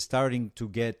opposition is starting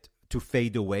to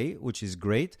fade away, which is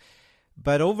great.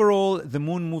 But overall, the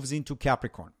moon moves into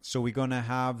Capricorn. So we're going to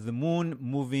have the moon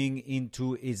moving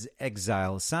into its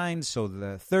exile sign. So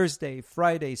the Thursday,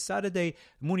 Friday, Saturday,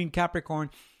 moon in Capricorn.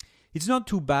 It's not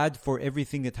too bad for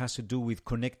everything that has to do with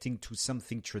connecting to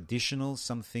something traditional,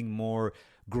 something more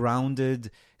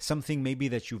grounded, something maybe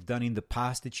that you've done in the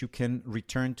past that you can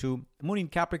return to. Moon in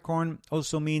Capricorn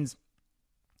also means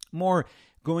more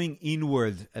going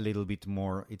inward a little bit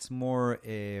more. It's more,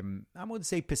 I wouldn't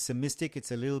say pessimistic.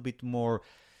 It's a little bit more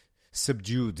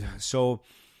subdued. So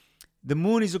the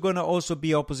moon is going to also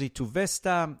be opposite to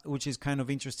Vesta, which is kind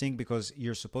of interesting because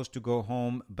you're supposed to go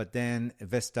home, but then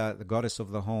Vesta, the goddess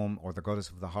of the home or the goddess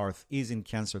of the hearth, is in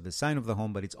Cancer, the sign of the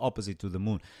home, but it's opposite to the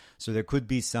moon. So there could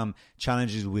be some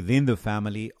challenges within the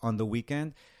family on the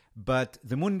weekend. But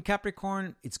the moon in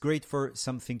Capricorn, it's great for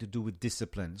something to do with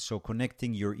discipline. So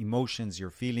connecting your emotions, your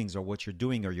feelings, or what you're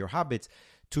doing or your habits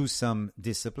to some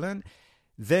discipline.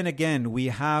 Then again, we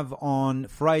have on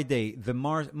Friday, the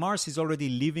Mars is already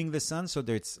leaving the Sun, so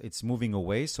it's moving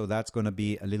away. So that's going to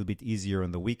be a little bit easier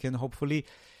on the weekend, hopefully.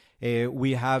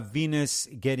 We have Venus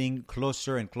getting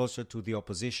closer and closer to the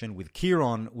opposition with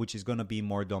Chiron, which is going to be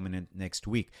more dominant next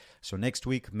week. So next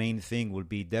week, main thing will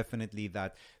be definitely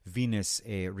that Venus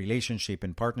relationship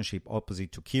and partnership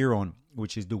opposite to Chiron,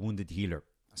 which is the wounded healer.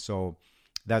 So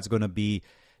that's going to be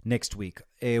next week.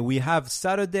 We have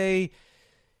Saturday,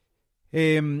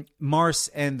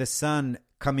 Mars and the Sun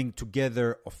coming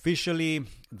together officially.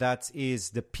 That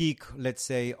is the peak, let's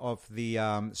say, of the...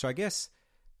 so I guess,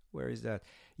 where is that?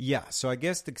 Yeah, so I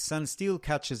guess the Sun still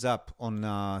catches up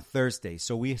on Thursday.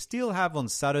 So we still have on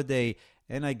Saturday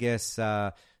and I guess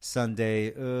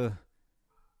Sunday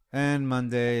and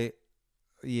Monday.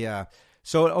 Yeah.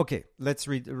 So okay, let's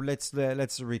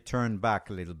return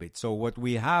back a little bit. So what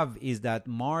we have is that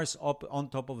Mars up on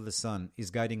top of the Sun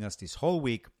is guiding us this whole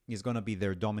week. Is going to be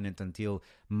there dominant until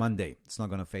Monday. It's not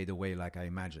going to fade away like I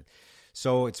imagined.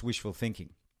 So it's wishful thinking.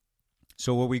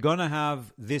 So what we're going to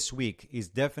have this week is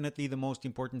definitely the most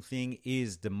important thing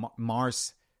is the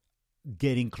Mars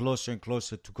getting closer and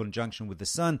closer to conjunction with the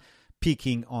Sun,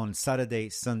 peaking on Saturday,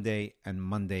 Sunday, and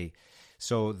Monday.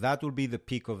 So that will be the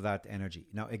peak of that energy.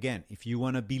 Now, again, if you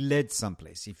want to be led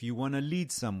someplace, if you want to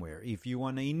lead somewhere, if you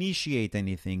want to initiate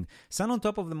anything, Sun on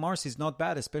top of the Mars is not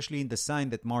bad, especially in the sign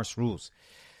that Mars rules.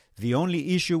 The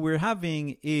only issue we're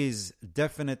having is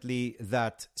definitely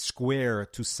that square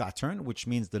to Saturn, which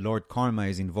means the Lord Karma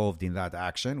is involved in that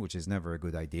action, which is never a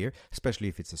good idea, especially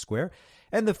if it's a square.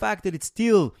 And the fact that it's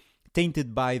still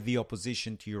tainted by the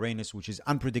opposition to Uranus, which is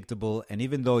unpredictable. And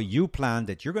even though you plan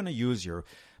that you're going to use your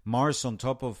Mars on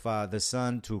top of the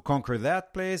Sun to conquer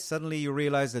that place, suddenly you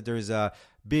realize that there's a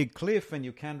big cliff and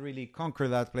you can't really conquer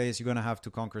that place. You're going to have to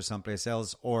conquer someplace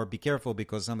else, or be careful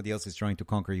because somebody else is trying to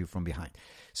conquer you from behind.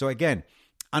 So again,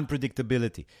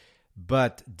 unpredictability.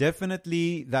 But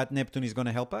definitely that Neptune is going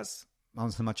to help us,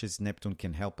 as much as Neptune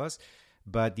can help us.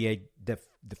 But the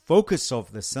focus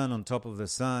of the Sun on top of the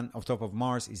Sun, on top of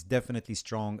Mars, is definitely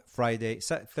strong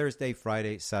Thursday,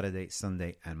 Friday, Saturday,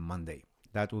 Sunday, and Monday.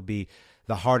 That will be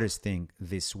the hardest thing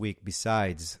this week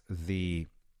besides the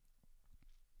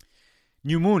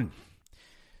new moon.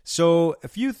 So a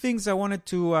few things I wanted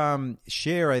to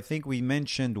share. I think we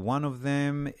mentioned one of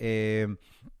them.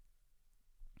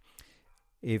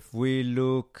 If we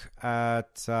look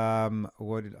at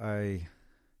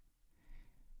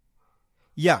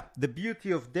the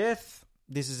beauty of death.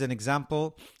 This is an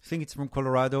example. I think it's from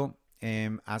Colorado.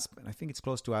 Aspen. I think it's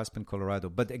close to Aspen, Colorado.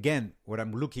 But again, what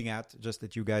I'm looking at, just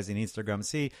that you guys in Instagram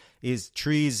see, is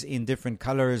trees in different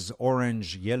colors: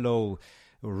 orange, yellow,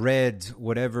 red,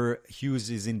 whatever hues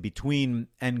is in between,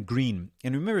 and green.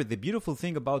 And remember, the beautiful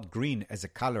thing about green as a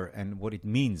color and what it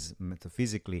means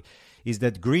metaphysically is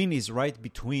that green is right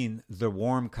between the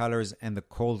warm colors and the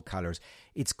cold colors.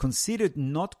 It's considered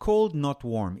not cold, not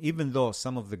warm, even though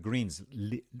some of the greens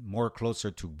more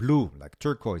closer to blue, like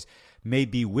turquoise,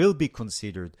 maybe will be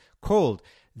considered cold.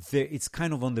 It's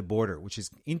kind of on the border, which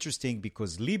is interesting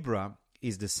because Libra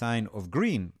is the sign of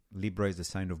green. Libra is the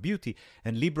sign of beauty,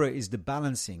 and Libra is the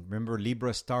balancing. Remember,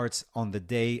 Libra starts on the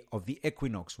day of the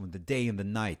equinox, when the day and the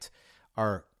night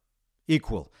are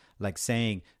equal, like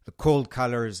saying the cold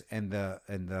colors and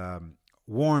the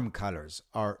warm colors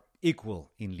are equal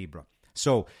in Libra.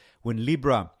 So when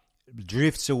Libra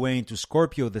drifts away into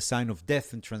Scorpio, the sign of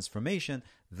death and transformation,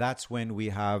 that's when we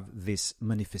have this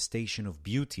manifestation of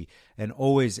beauty. And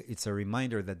always it's a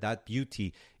reminder that that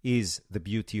beauty is the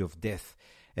beauty of death.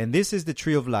 And this is the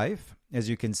tree of life, as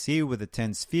you can see, with the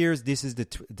 10 spheres. This is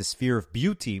the sphere of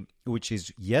beauty, which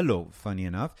is yellow, funny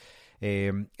enough.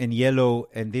 And yellow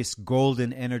and this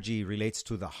golden energy relates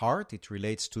to the heart. It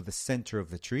relates to the center of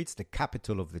the tree. It's the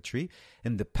capital of the tree.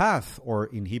 And the path, or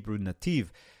in Hebrew, nativ,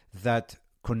 that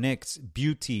connects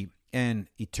beauty and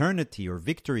eternity or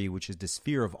victory, which is the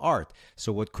sphere of art.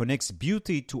 So what connects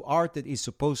beauty to art that is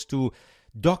supposed to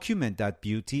document that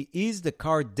beauty is the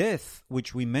card death,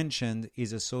 which we mentioned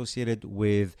is associated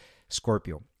with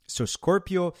Scorpio. So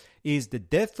Scorpio is the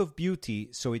death of beauty,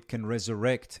 so it can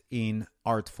resurrect in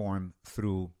art form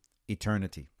through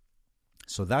eternity.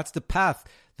 So that's the path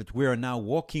that we are now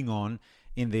walking on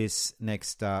in this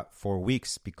next 4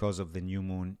 weeks because of the new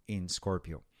moon in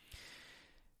Scorpio.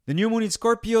 The new moon in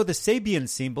Scorpio, the Sabian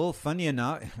symbol, funny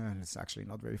enough, it's actually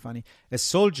not very funny, a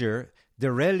soldier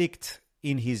derelict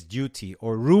in his duty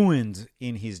or ruined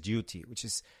in his duty, which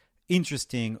is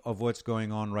interesting of what's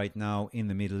going on right now in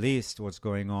the Middle East, what's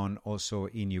going on also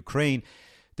in Ukraine.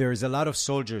 There is a lot of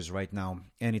soldiers right now,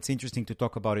 and it's interesting to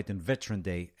talk about it in Veteran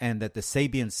Day, and that the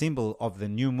Sabian symbol of the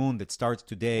new moon that starts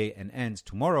today and ends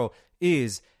tomorrow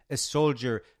is a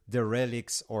soldier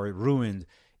derelicts or ruined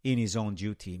in his own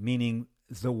duty, meaning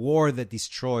the war that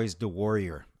destroys the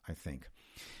warrior, I think.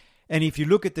 And if you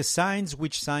look at the signs,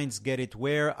 which signs get it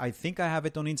where, I think I have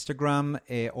it on Instagram,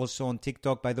 also on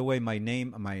TikTok. By the way,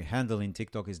 my handle in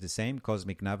TikTok is the same,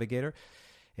 Cosmic Navigator,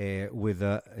 with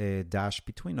a dash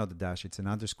between, not a dash, it's an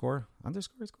underscore.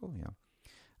 Underscore is cool, yeah.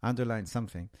 Underline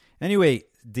something. Anyway,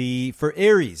 for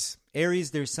Aries,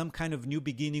 there's some kind of new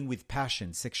beginning with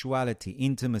passion, sexuality,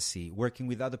 intimacy, working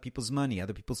with other people's money,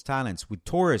 other people's talents. With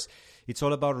Taurus, it's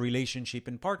all about relationship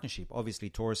and partnership.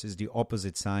 Obviously, Taurus is the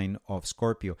opposite sign of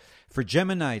Scorpio. For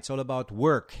Gemini, it's all about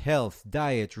work, health,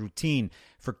 diet, routine.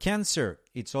 For Cancer,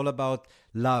 it's all about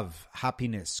love,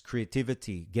 happiness,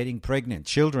 creativity, getting pregnant,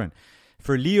 children.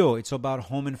 For Leo, it's about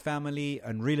home and family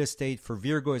and real estate. For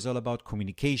Virgo, it's all about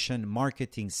communication,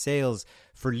 marketing, sales.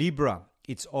 For Libra,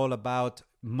 it's all about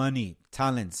money,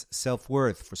 talents,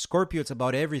 self-worth. For Scorpio, it's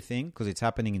about everything because it's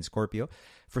happening in Scorpio.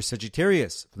 For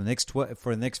Sagittarius, for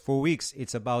the next 4 weeks,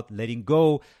 it's about letting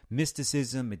go,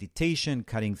 mysticism, meditation,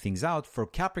 cutting things out. For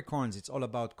Capricorns, it's all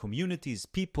about communities,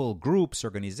 people, groups,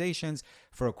 organizations.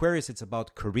 For Aquarius, it's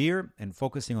about career and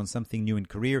focusing on something new in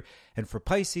career. And for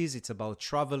Pisces, it's about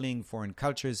traveling, foreign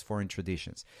cultures, foreign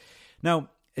traditions. Now,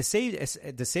 the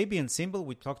Sabian symbol,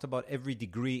 we talked about every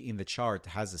degree in the chart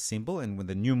has a symbol, and when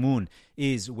the new moon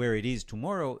is where it is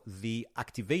tomorrow, the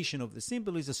activation of the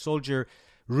symbol is a soldier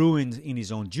ruined in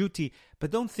his own duty.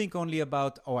 But don't think only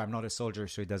about, oh, I'm not a soldier,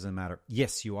 so it doesn't matter.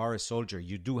 Yes, you are a soldier.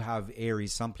 You do have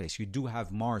Aries someplace. You do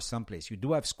have Mars someplace. You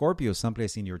do have Scorpio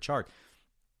someplace in your chart.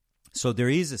 So there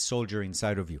is a soldier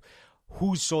inside of you.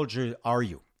 Whose soldier are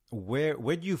you? Where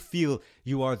do you feel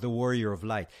you are the warrior of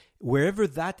light? Wherever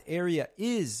that area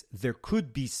is, there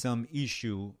could be some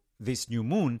issue this new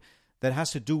moon that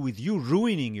has to do with you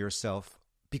ruining yourself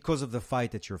because of the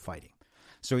fight that you're fighting.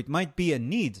 So it might be a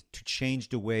need to change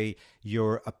the way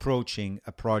you're approaching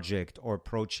a project or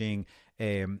approaching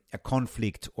a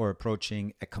conflict or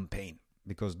approaching a campaign,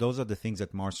 because those are the things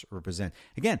that Mars represent.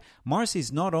 Again, Mars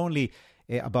is not only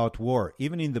about war.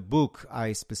 Even in the book,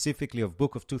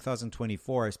 book of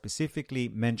 2024, I specifically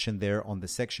mentioned there on the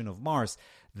section of Mars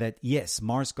that yes,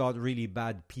 Mars got really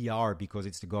bad PR because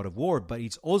it's the god of war, but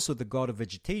it's also the god of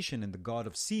vegetation and the god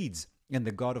of seeds and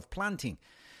the god of planting.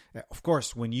 Of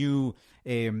course, when you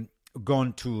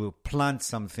going to plant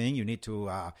something, you need to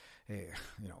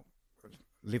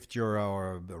lift your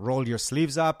or roll your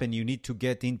sleeves up, and you need to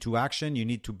get into action. You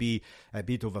need to be a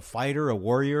bit of a fighter, a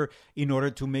warrior, in order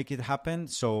to make it happen.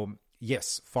 So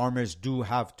yes, farmers do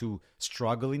have to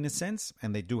struggle in a sense,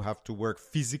 and they do have to work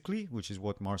physically, which is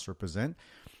what Mars represents.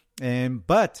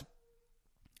 But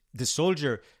the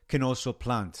soldier can also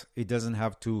plant. It doesn't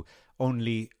have to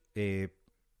only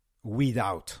weed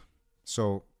out.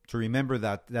 So to remember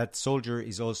that soldier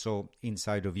is also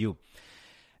inside of you.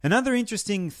 Another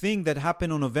interesting thing that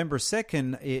happened on November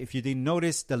 2nd, if you didn't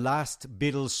notice, the last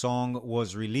Beatles song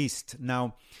was released.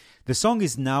 Now, the song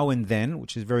is Now and Then,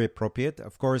 which is very appropriate.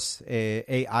 Of course,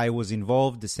 AI was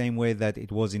involved the same way that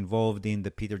it was involved in the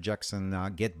Peter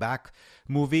Jackson Get Back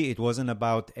movie. It wasn't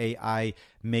about AI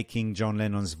making John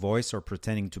Lennon's voice or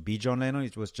pretending to be John Lennon.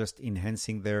 It was just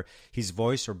enhancing his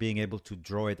voice or being able to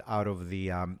draw it out of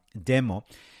the demo.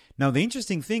 Now, the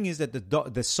interesting thing is that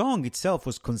the song itself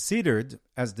was considered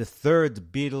as the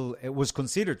third Beatle. It was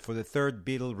considered for the third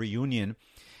Beatle reunion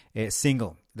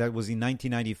single. That was in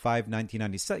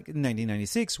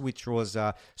 1996, which was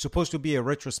supposed to be a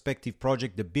retrospective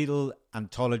project, the Beatle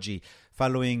Anthology,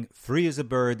 following Free as a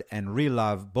Bird and Real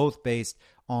Love, both based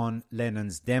on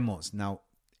Lennon's demos. Now,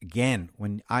 again,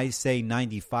 when I say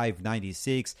 95,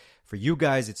 96, for you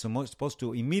guys, it's supposed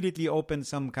to immediately open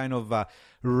some kind of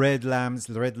red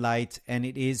light, and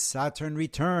it is Saturn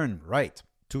return, right?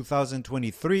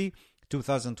 2023,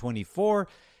 2024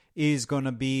 is going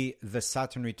to be the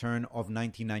Saturn return of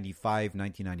 1995,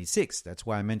 1996. That's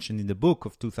why I mentioned in the book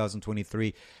of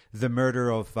 2023 the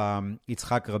murder of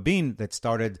Yitzhak Rabin that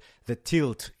started the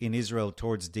tilt in Israel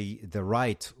towards the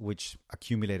right, which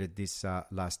accumulated this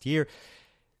last year,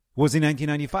 was in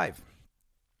 1995.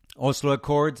 Oslo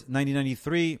Accord,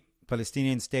 1993,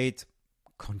 Palestinian state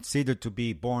considered to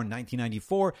be born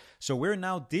 1994. So we're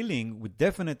now dealing with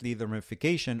definitely the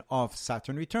ramification of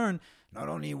Saturn return, not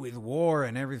only with war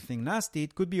and everything nasty,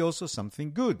 it could be also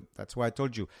something good. That's why I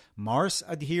told you Mars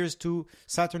adheres to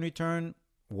Saturn return,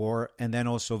 war, and then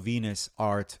also Venus,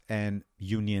 art and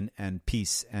union and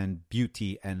peace and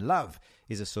beauty and love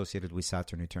is associated with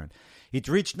Saturn return. It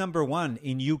reached number 1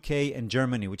 in UK and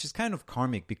Germany, which is kind of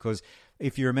karmic because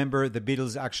if you remember, the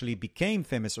Beatles actually became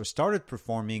famous or started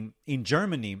performing in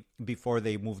Germany before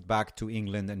they moved back to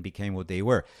England and became what they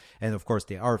were. And of course,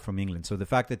 they are from England. So the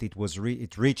fact that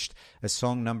it reached a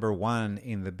song number 1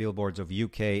 in the billboards of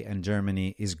UK and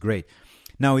Germany is great.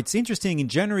 Now, it's interesting, in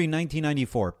January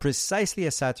 1994, precisely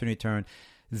a Saturn return,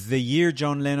 the year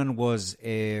John Lennon was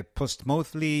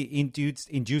posthumously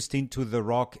induced into the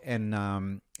Rock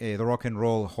and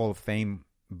Roll Hall of Fame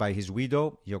by his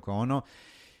widow, Yoko Ono.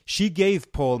 She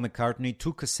gave Paul McCartney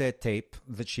 2 cassette tape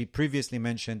that she previously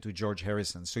mentioned to George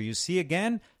Harrison. So you see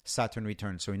again, Saturn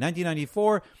returns. So in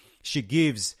 1994, she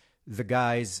gives the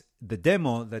guys the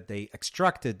demo that they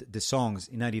extracted the songs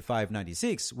in 95,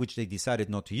 96, which they decided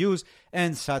not to use,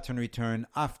 and Saturn return.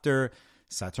 After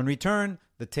Saturn return,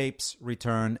 the tapes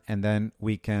return, and then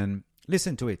we can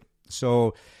listen to it.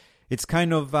 So it's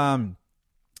kind of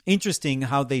interesting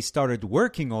how they started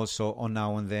working also on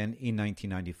Now and Then in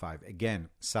 1995. Again,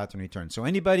 Saturn return. So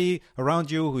anybody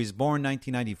around you who is born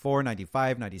 1994,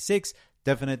 95, 96,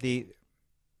 definitely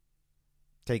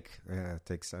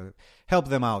help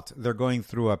them out. They're going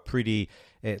through a pretty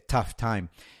tough time.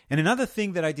 And another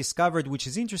thing that I discovered, which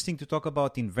is interesting to talk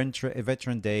about in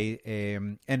Veteran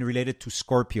Day and related to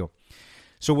Scorpio.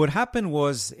 So what happened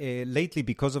was lately,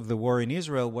 because of the war in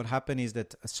Israel, what happened is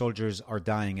that soldiers are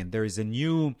dying, and there is a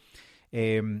new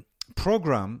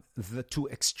program to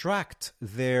extract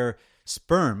their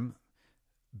sperm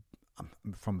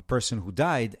from a person who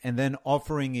died, and then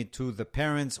offering it to the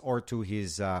parents or to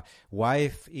his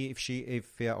wife,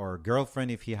 or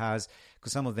girlfriend if he has,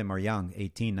 because some of them are young,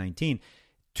 18, 19,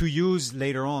 to use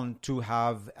later on to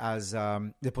have as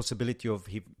the possibility of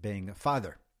him being a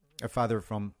father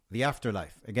from the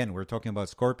afterlife. Again, we're talking about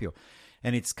Scorpio.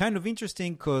 And it's kind of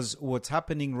interesting because what's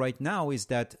happening right now is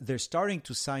that they're starting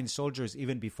to sign soldiers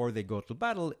even before they go to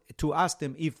battle to ask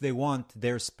them if they want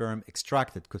their sperm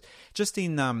extracted. Because just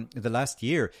in the last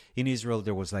year in Israel,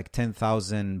 there was like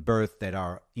 10,000 births that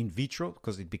are in vitro,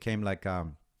 because it became like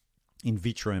in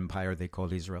vitro empire, they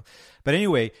call Israel. But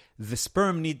anyway, the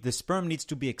sperm needs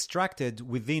to be extracted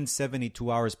within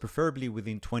 72 hours, preferably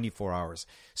within 24 hours.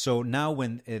 So now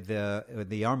when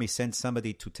the army sends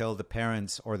somebody to tell the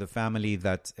parents or the family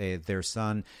that their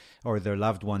son or their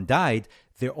loved one died,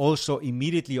 they're also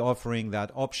immediately offering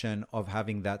that option of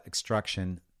having that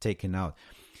extraction taken out.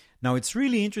 Now, it's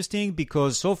really interesting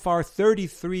because so far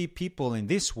 33 people in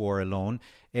this war alone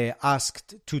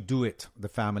asked to do it, the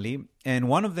family. And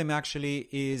one of them actually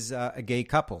is a gay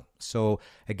couple. So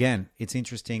again, it's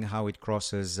interesting how it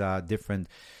crosses different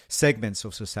segments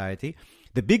of society.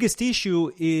 The biggest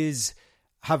issue is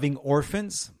having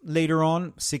orphans later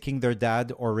on seeking their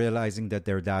dad, or realizing that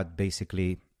their dad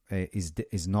basically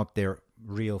is not their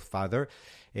real father.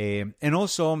 And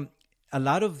also, a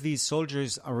lot of these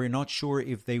soldiers are not sure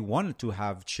if they wanted to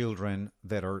have children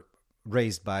that are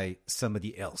raised by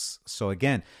somebody else. So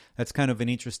again, that's kind of an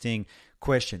interesting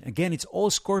question. Again, it's all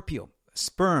Scorpio.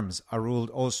 Sperms are ruled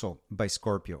also by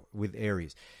Scorpio with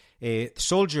Aries.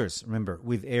 Soldiers, remember,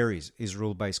 with Aries is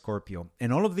ruled by Scorpio.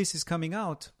 And all of this is coming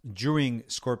out during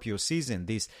Scorpio season,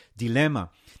 this dilemma.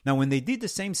 Now, when they did the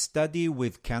same study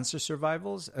with cancer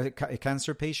survivals,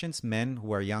 cancer patients, men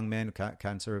who are young men,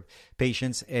 cancer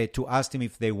patients, to ask them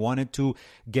if they wanted to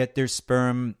get their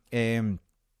sperm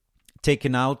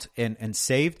taken out and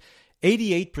saved,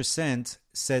 88%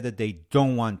 said that they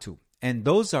don't want to. And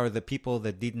those are the people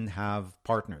that didn't have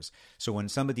partners. So when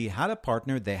somebody had a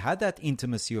partner, they had that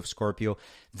intimacy of Scorpio,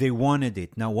 they wanted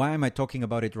it. Now, why am I talking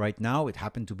about it right now? It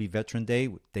happened to be Veteran Day,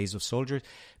 Days of Soldiers,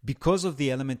 because of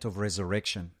the element of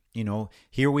resurrection. You know,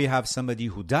 here we have somebody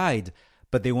who died,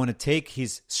 but they want to take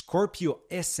his Scorpio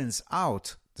essence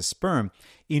out, the sperm,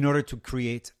 in order to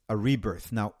create a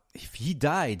rebirth. Now, if he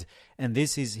died and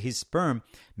this is his sperm,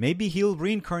 maybe he'll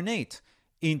reincarnate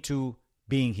into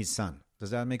being his son. Does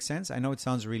that make sense? I know it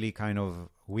sounds really kind of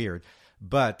weird,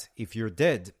 but if you're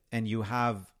dead and you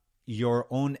have your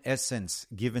own essence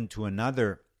given to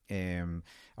another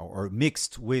or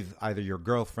mixed with either your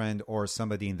girlfriend or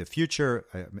somebody in the future,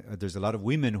 there's a lot of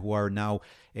women who are now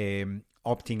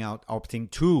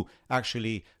opting to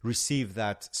actually receive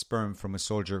that sperm from a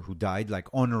soldier who died, like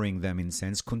honoring them in a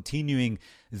sense, continuing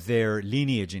their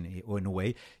lineage in a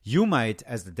way. You might,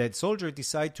 as the dead soldier,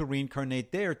 decide to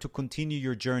reincarnate there to continue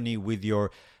your journey with your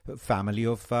family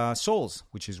of souls,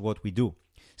 which is what we do.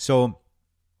 So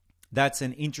that's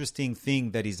an interesting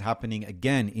thing that is happening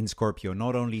again in Scorpio.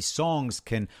 Not only songs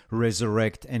can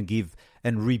resurrect and give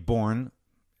and reborn,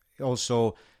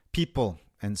 also people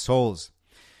and souls.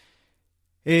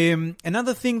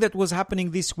 Another thing that was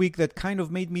happening this week that kind of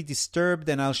made me disturbed,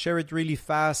 and I'll share it really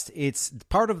fast. It's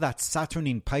part of that Saturn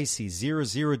in Pisces,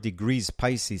 0 degrees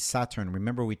Pisces, Saturn.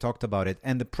 Remember, we talked about it.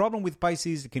 And the problem with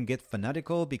Pisces, it can get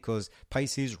fanatical because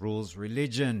Pisces rules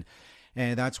religion.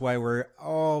 And that's why we're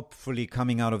hopefully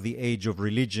coming out of the age of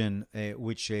religion,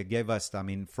 which gave us,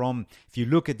 if you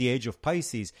look at the age of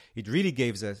Pisces, it really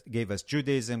gave us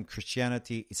Judaism,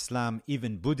 Christianity, Islam,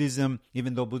 even Buddhism.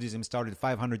 Even though Buddhism started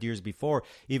 500 years before,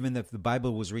 even if the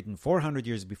Bible was written 400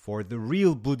 years before, the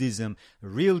real Buddhism, the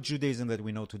real Judaism that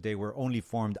we know today were only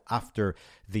formed after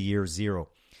the year 0.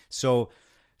 So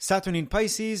Saturn in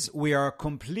Pisces, we are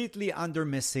completely under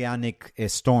Messianic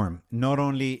storm. Not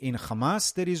only in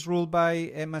Hamas, that is ruled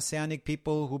by Messianic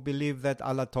people who believe that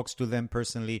Allah talks to them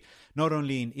personally. Not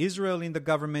only in Israel, in the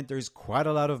government, there is quite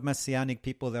a lot of Messianic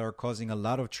people that are causing a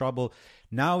lot of trouble.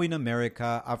 Now in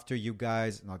America, after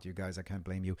not you guys, I can't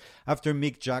blame you. After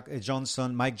Mike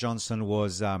Johnson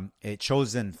was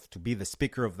chosen to be the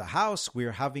Speaker of the House,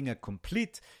 we're having a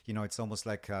complete, it's almost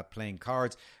like playing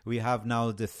cards. We have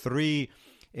now the three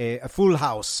a full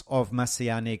house of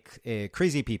Messianic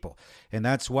crazy people. And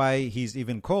that's why he's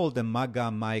even called the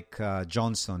MAGA Mike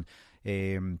Johnson.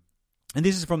 And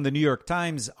this is from the New York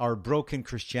Times, Our Broken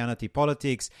Christianity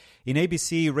Politics. In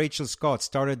ABC, Rachel Scott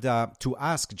started to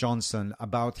ask Johnson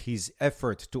about his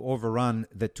effort to overrun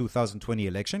the 2020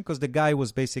 election, because the guy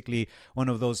was basically one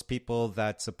of those people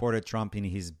that supported Trump in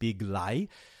his big lie.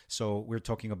 So we're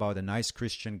talking about a nice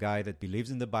Christian guy that believes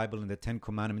in the Bible and the Ten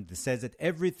Commandments, that says that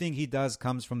everything he does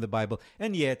comes from the Bible,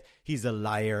 and yet he's a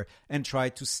liar and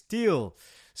tried to steal.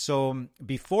 So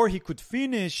before he could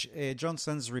finish,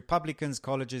 Johnson's Republicans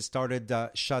colleges started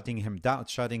shutting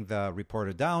the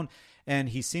reporter down, and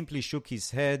he simply shook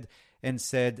his head and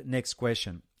said, next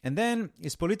question. And then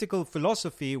his political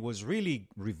philosophy was really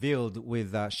revealed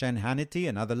with Sean Hannity,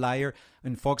 another liar,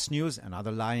 and Fox News,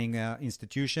 another lying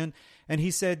institution. And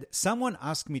he said, someone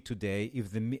asked me today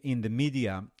if in the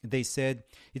media, they said,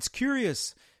 it's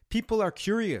curious. People are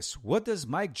curious. What does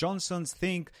Mike Johnson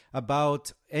think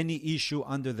about any issue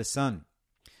under the sun?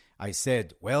 I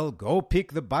said, well, go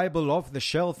pick the Bible off the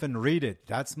shelf and read it.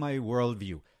 That's my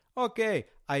worldview. Okay,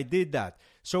 I did that.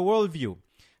 So worldview.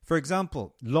 For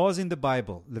example, laws in the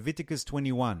Bible, Leviticus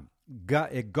 21.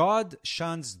 God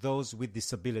shuns those with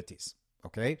disabilities.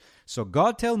 Okay, so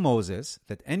God tells Moses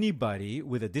that anybody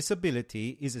with a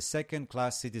disability is a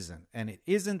second-class citizen, and it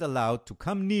isn't allowed to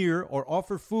come near or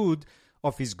offer food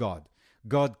of his God.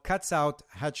 God cuts out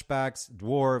hatchbacks,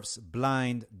 dwarfs,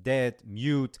 blind, dead,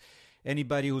 mute,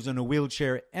 anybody who's in a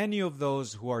wheelchair, any of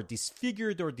those who are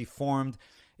disfigured or deformed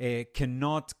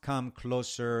cannot come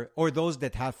closer, or those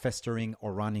that have festering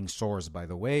or running sores, by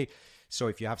the way. So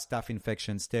if you have staph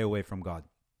infection, stay away from God.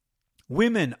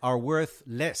 Women are worth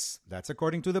less. That's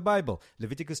according to the Bible.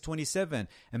 Leviticus 27.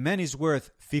 A man is worth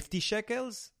 50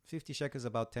 shekels. 50 shekels,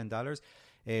 about $10.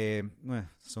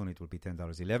 Soon it will be $10,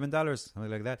 $11,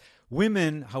 something like that.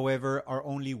 Women, however, are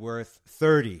only worth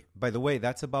 30. By the way,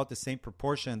 that's about the same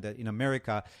proportion that in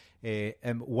America,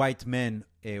 white men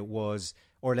was,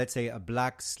 or let's say a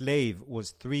black slave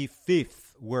was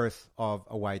 3/5 worth of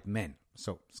a white man.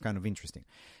 So it's kind of interesting.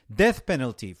 Death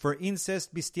penalty for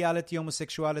incest, bestiality,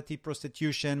 homosexuality,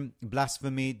 prostitution,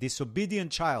 blasphemy,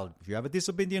 disobedient child. If you have a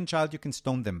disobedient child, you can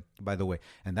stone them, by the way.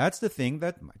 And that's the thing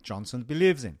that Mike Johnson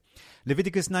believes in.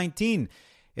 Leviticus 19,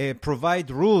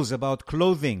 provide rules about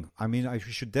clothing. I mean, I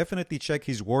should definitely check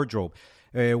his wardrobe.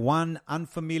 One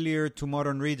unfamiliar to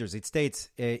modern readers. It states,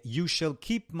 you shall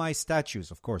keep my statutes,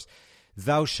 of course.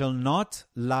 Thou shalt not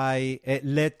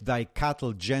let thy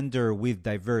cattle gender with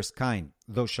diverse kind.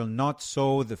 Thou shalt not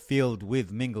sow the field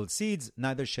with mingled seeds,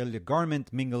 neither shall the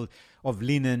garment mingle of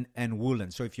linen and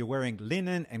woolen. So if you're wearing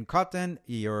linen and cotton,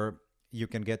 you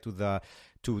can get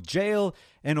to jail.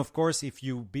 And of course,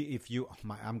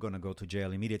 I'm going to go to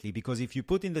jail immediately, because if you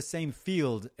put in the same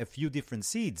field a few different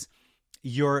seeds,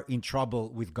 you're in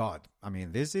trouble with God. I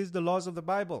mean, this is the laws of the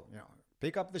Bible.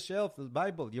 Pick up the shelf, the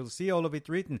Bible. You'll see all of it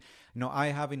written. I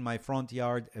have in my front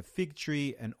yard a fig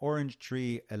tree, an orange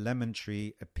tree, a lemon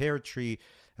tree, a pear tree,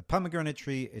 a pomegranate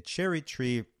tree, a cherry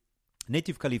tree,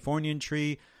 native Californian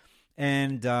tree,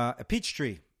 and a peach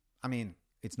tree. I mean,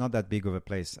 it's not that big of a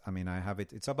place. I mean, I have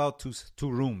it. It's about two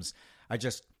rooms. I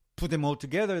just put them all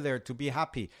together there to be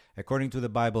happy. According to the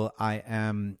Bible, I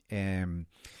am an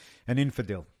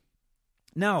infidel.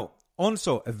 Now,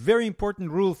 also, a very important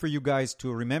rule for you guys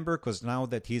to remember, because now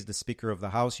that he's the Speaker of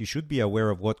the House, you should be aware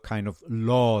of what kind of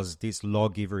laws this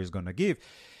lawgiver is going to give.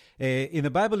 In the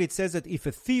Bible, it says that if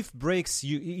a thief breaks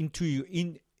into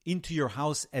your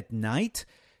house at night,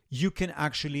 you can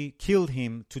actually kill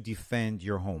him to defend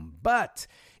your home. But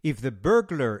if the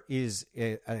burglar is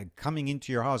coming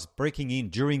into your house, breaking in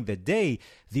during the day,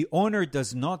 the owner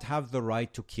does not have the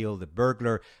right to kill the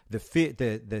burglar. The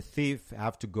thief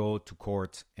have to go to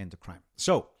court and the crime.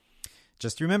 So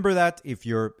just remember that if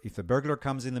a burglar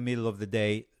comes in the middle of the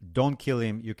day, don't kill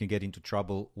him. You can get into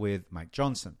trouble with Mike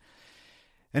Johnson.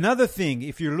 Another thing,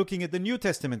 if you're looking at the New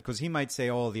Testament, because he might say,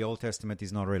 the Old Testament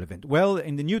is not relevant. Well,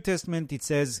 in the New Testament, it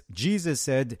says, Jesus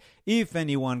said, if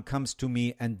anyone comes to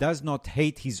me and does not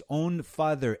hate his own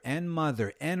father and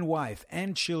mother and wife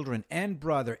and children and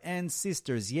brother and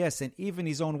sisters, yes, and even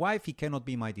his own wife, he cannot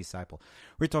be my disciple.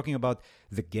 We're talking about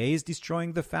the gays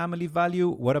destroying the family value.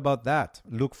 What about that?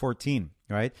 Luke 14,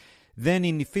 right? Then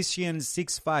in Ephesians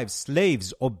 6:5,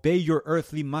 slaves, obey your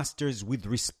earthly masters with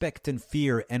respect and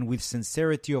fear and with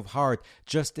sincerity of heart,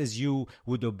 just as you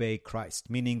would obey Christ.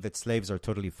 Meaning that slaves are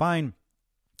totally fine.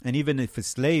 And even if a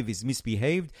slave is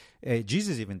misbehaved,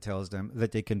 Jesus even tells them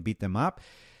that they can beat them up.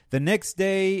 The next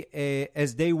day,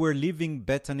 as they were leaving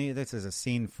Bethany, this is a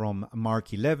scene from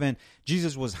Mark 11,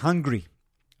 Jesus was hungry.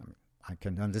 I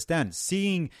can understand.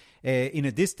 Seeing in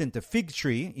a distance a fig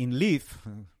tree in leaf,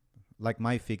 like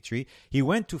my fig tree, he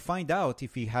went to find out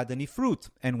if he had any fruit.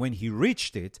 And when he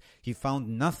reached it, he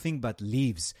found nothing but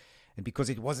leaves. And because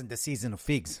it wasn't the season of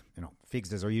figs,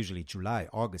 figs are usually July,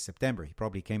 August, September. He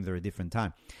probably came there a different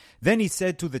time. Then he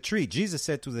said to the tree, Jesus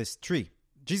said to this tree,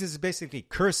 Jesus is basically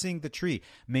cursing the tree,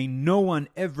 may no one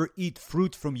ever eat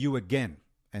fruit from you again.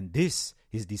 And this,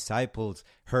 his disciples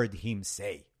heard him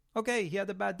say. Okay, he had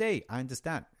a bad day. I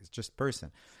understand. It's just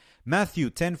person. Matthew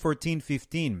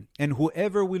 10:14-15, and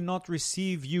whoever will not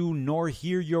receive you nor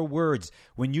hear your words,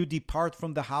 when you depart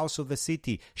from the house of the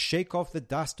city, shake off the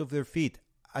dust of their feet.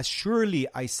 As surely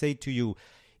I say to you,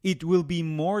 it will be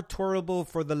more tolerable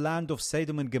for the land of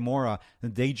Sodom and Gomorrah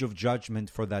than the age of judgment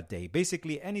for that day.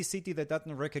 Basically, any city that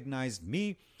doesn't recognize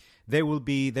me,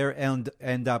 their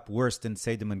end up worse than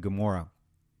Sodom and Gomorrah.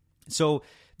 So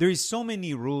there is so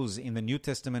many rules in the New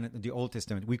Testament and the Old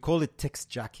Testament. We call it text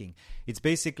jacking. It's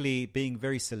basically being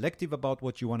very selective about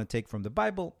what you want to take from the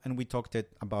Bible, and we talked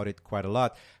about it quite a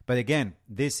lot. But again,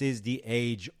 this is the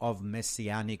age of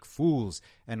Messianic fools,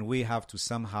 and we have to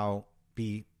somehow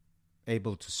be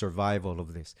able to survive all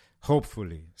of this.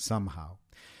 Hopefully, somehow.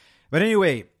 But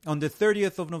anyway, on the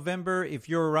 30th of November, if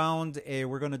you're around,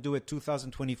 we're going to do a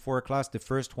 2024 class, the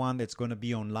first one that's going to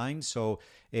be online. So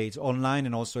it's online,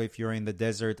 and also if you're in the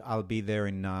desert, I'll be there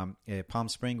in Palm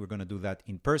Springs. We're going to do that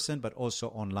in person, but also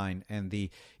online. And the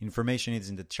information is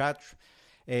in the chat.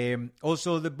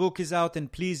 Also, the book is out,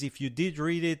 and please, if you did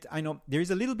read it, I know there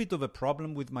is a little bit of a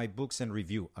problem with my books and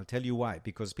review. I'll tell you why.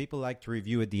 Because people like to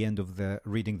review at the end of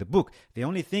reading the book. The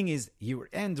only thing is you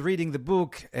end reading the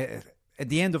book at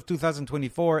the end of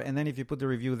 2024, and then if you put the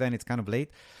review, then it's kind of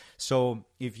late. So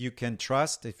if you can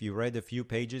trust, if you read a few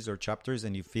pages or chapters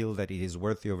and you feel that it is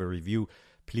worthy of a review,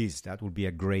 please, that would be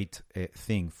a great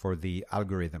thing for the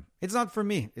algorithm. It's not for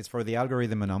me, it's for the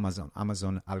algorithm and Amazon.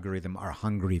 Amazon algorithm are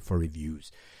hungry for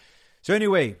reviews. So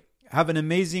anyway, have an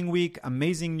amazing week,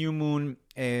 amazing new moon.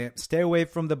 Stay away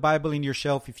from the Bible in your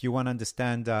shelf if you want to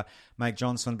understand Mike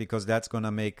Johnson, because that's going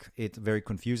to make it very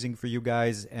confusing for you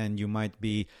guys, and you might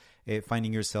be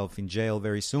finding yourself in jail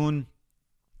very soon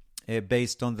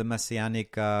based on the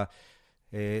Messianic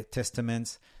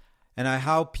testaments. And I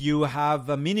hope you have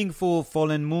a meaningful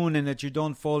fallen moon and that you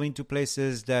don't fall into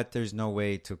places that there's no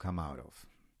way to come out of.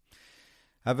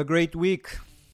 Have a great week.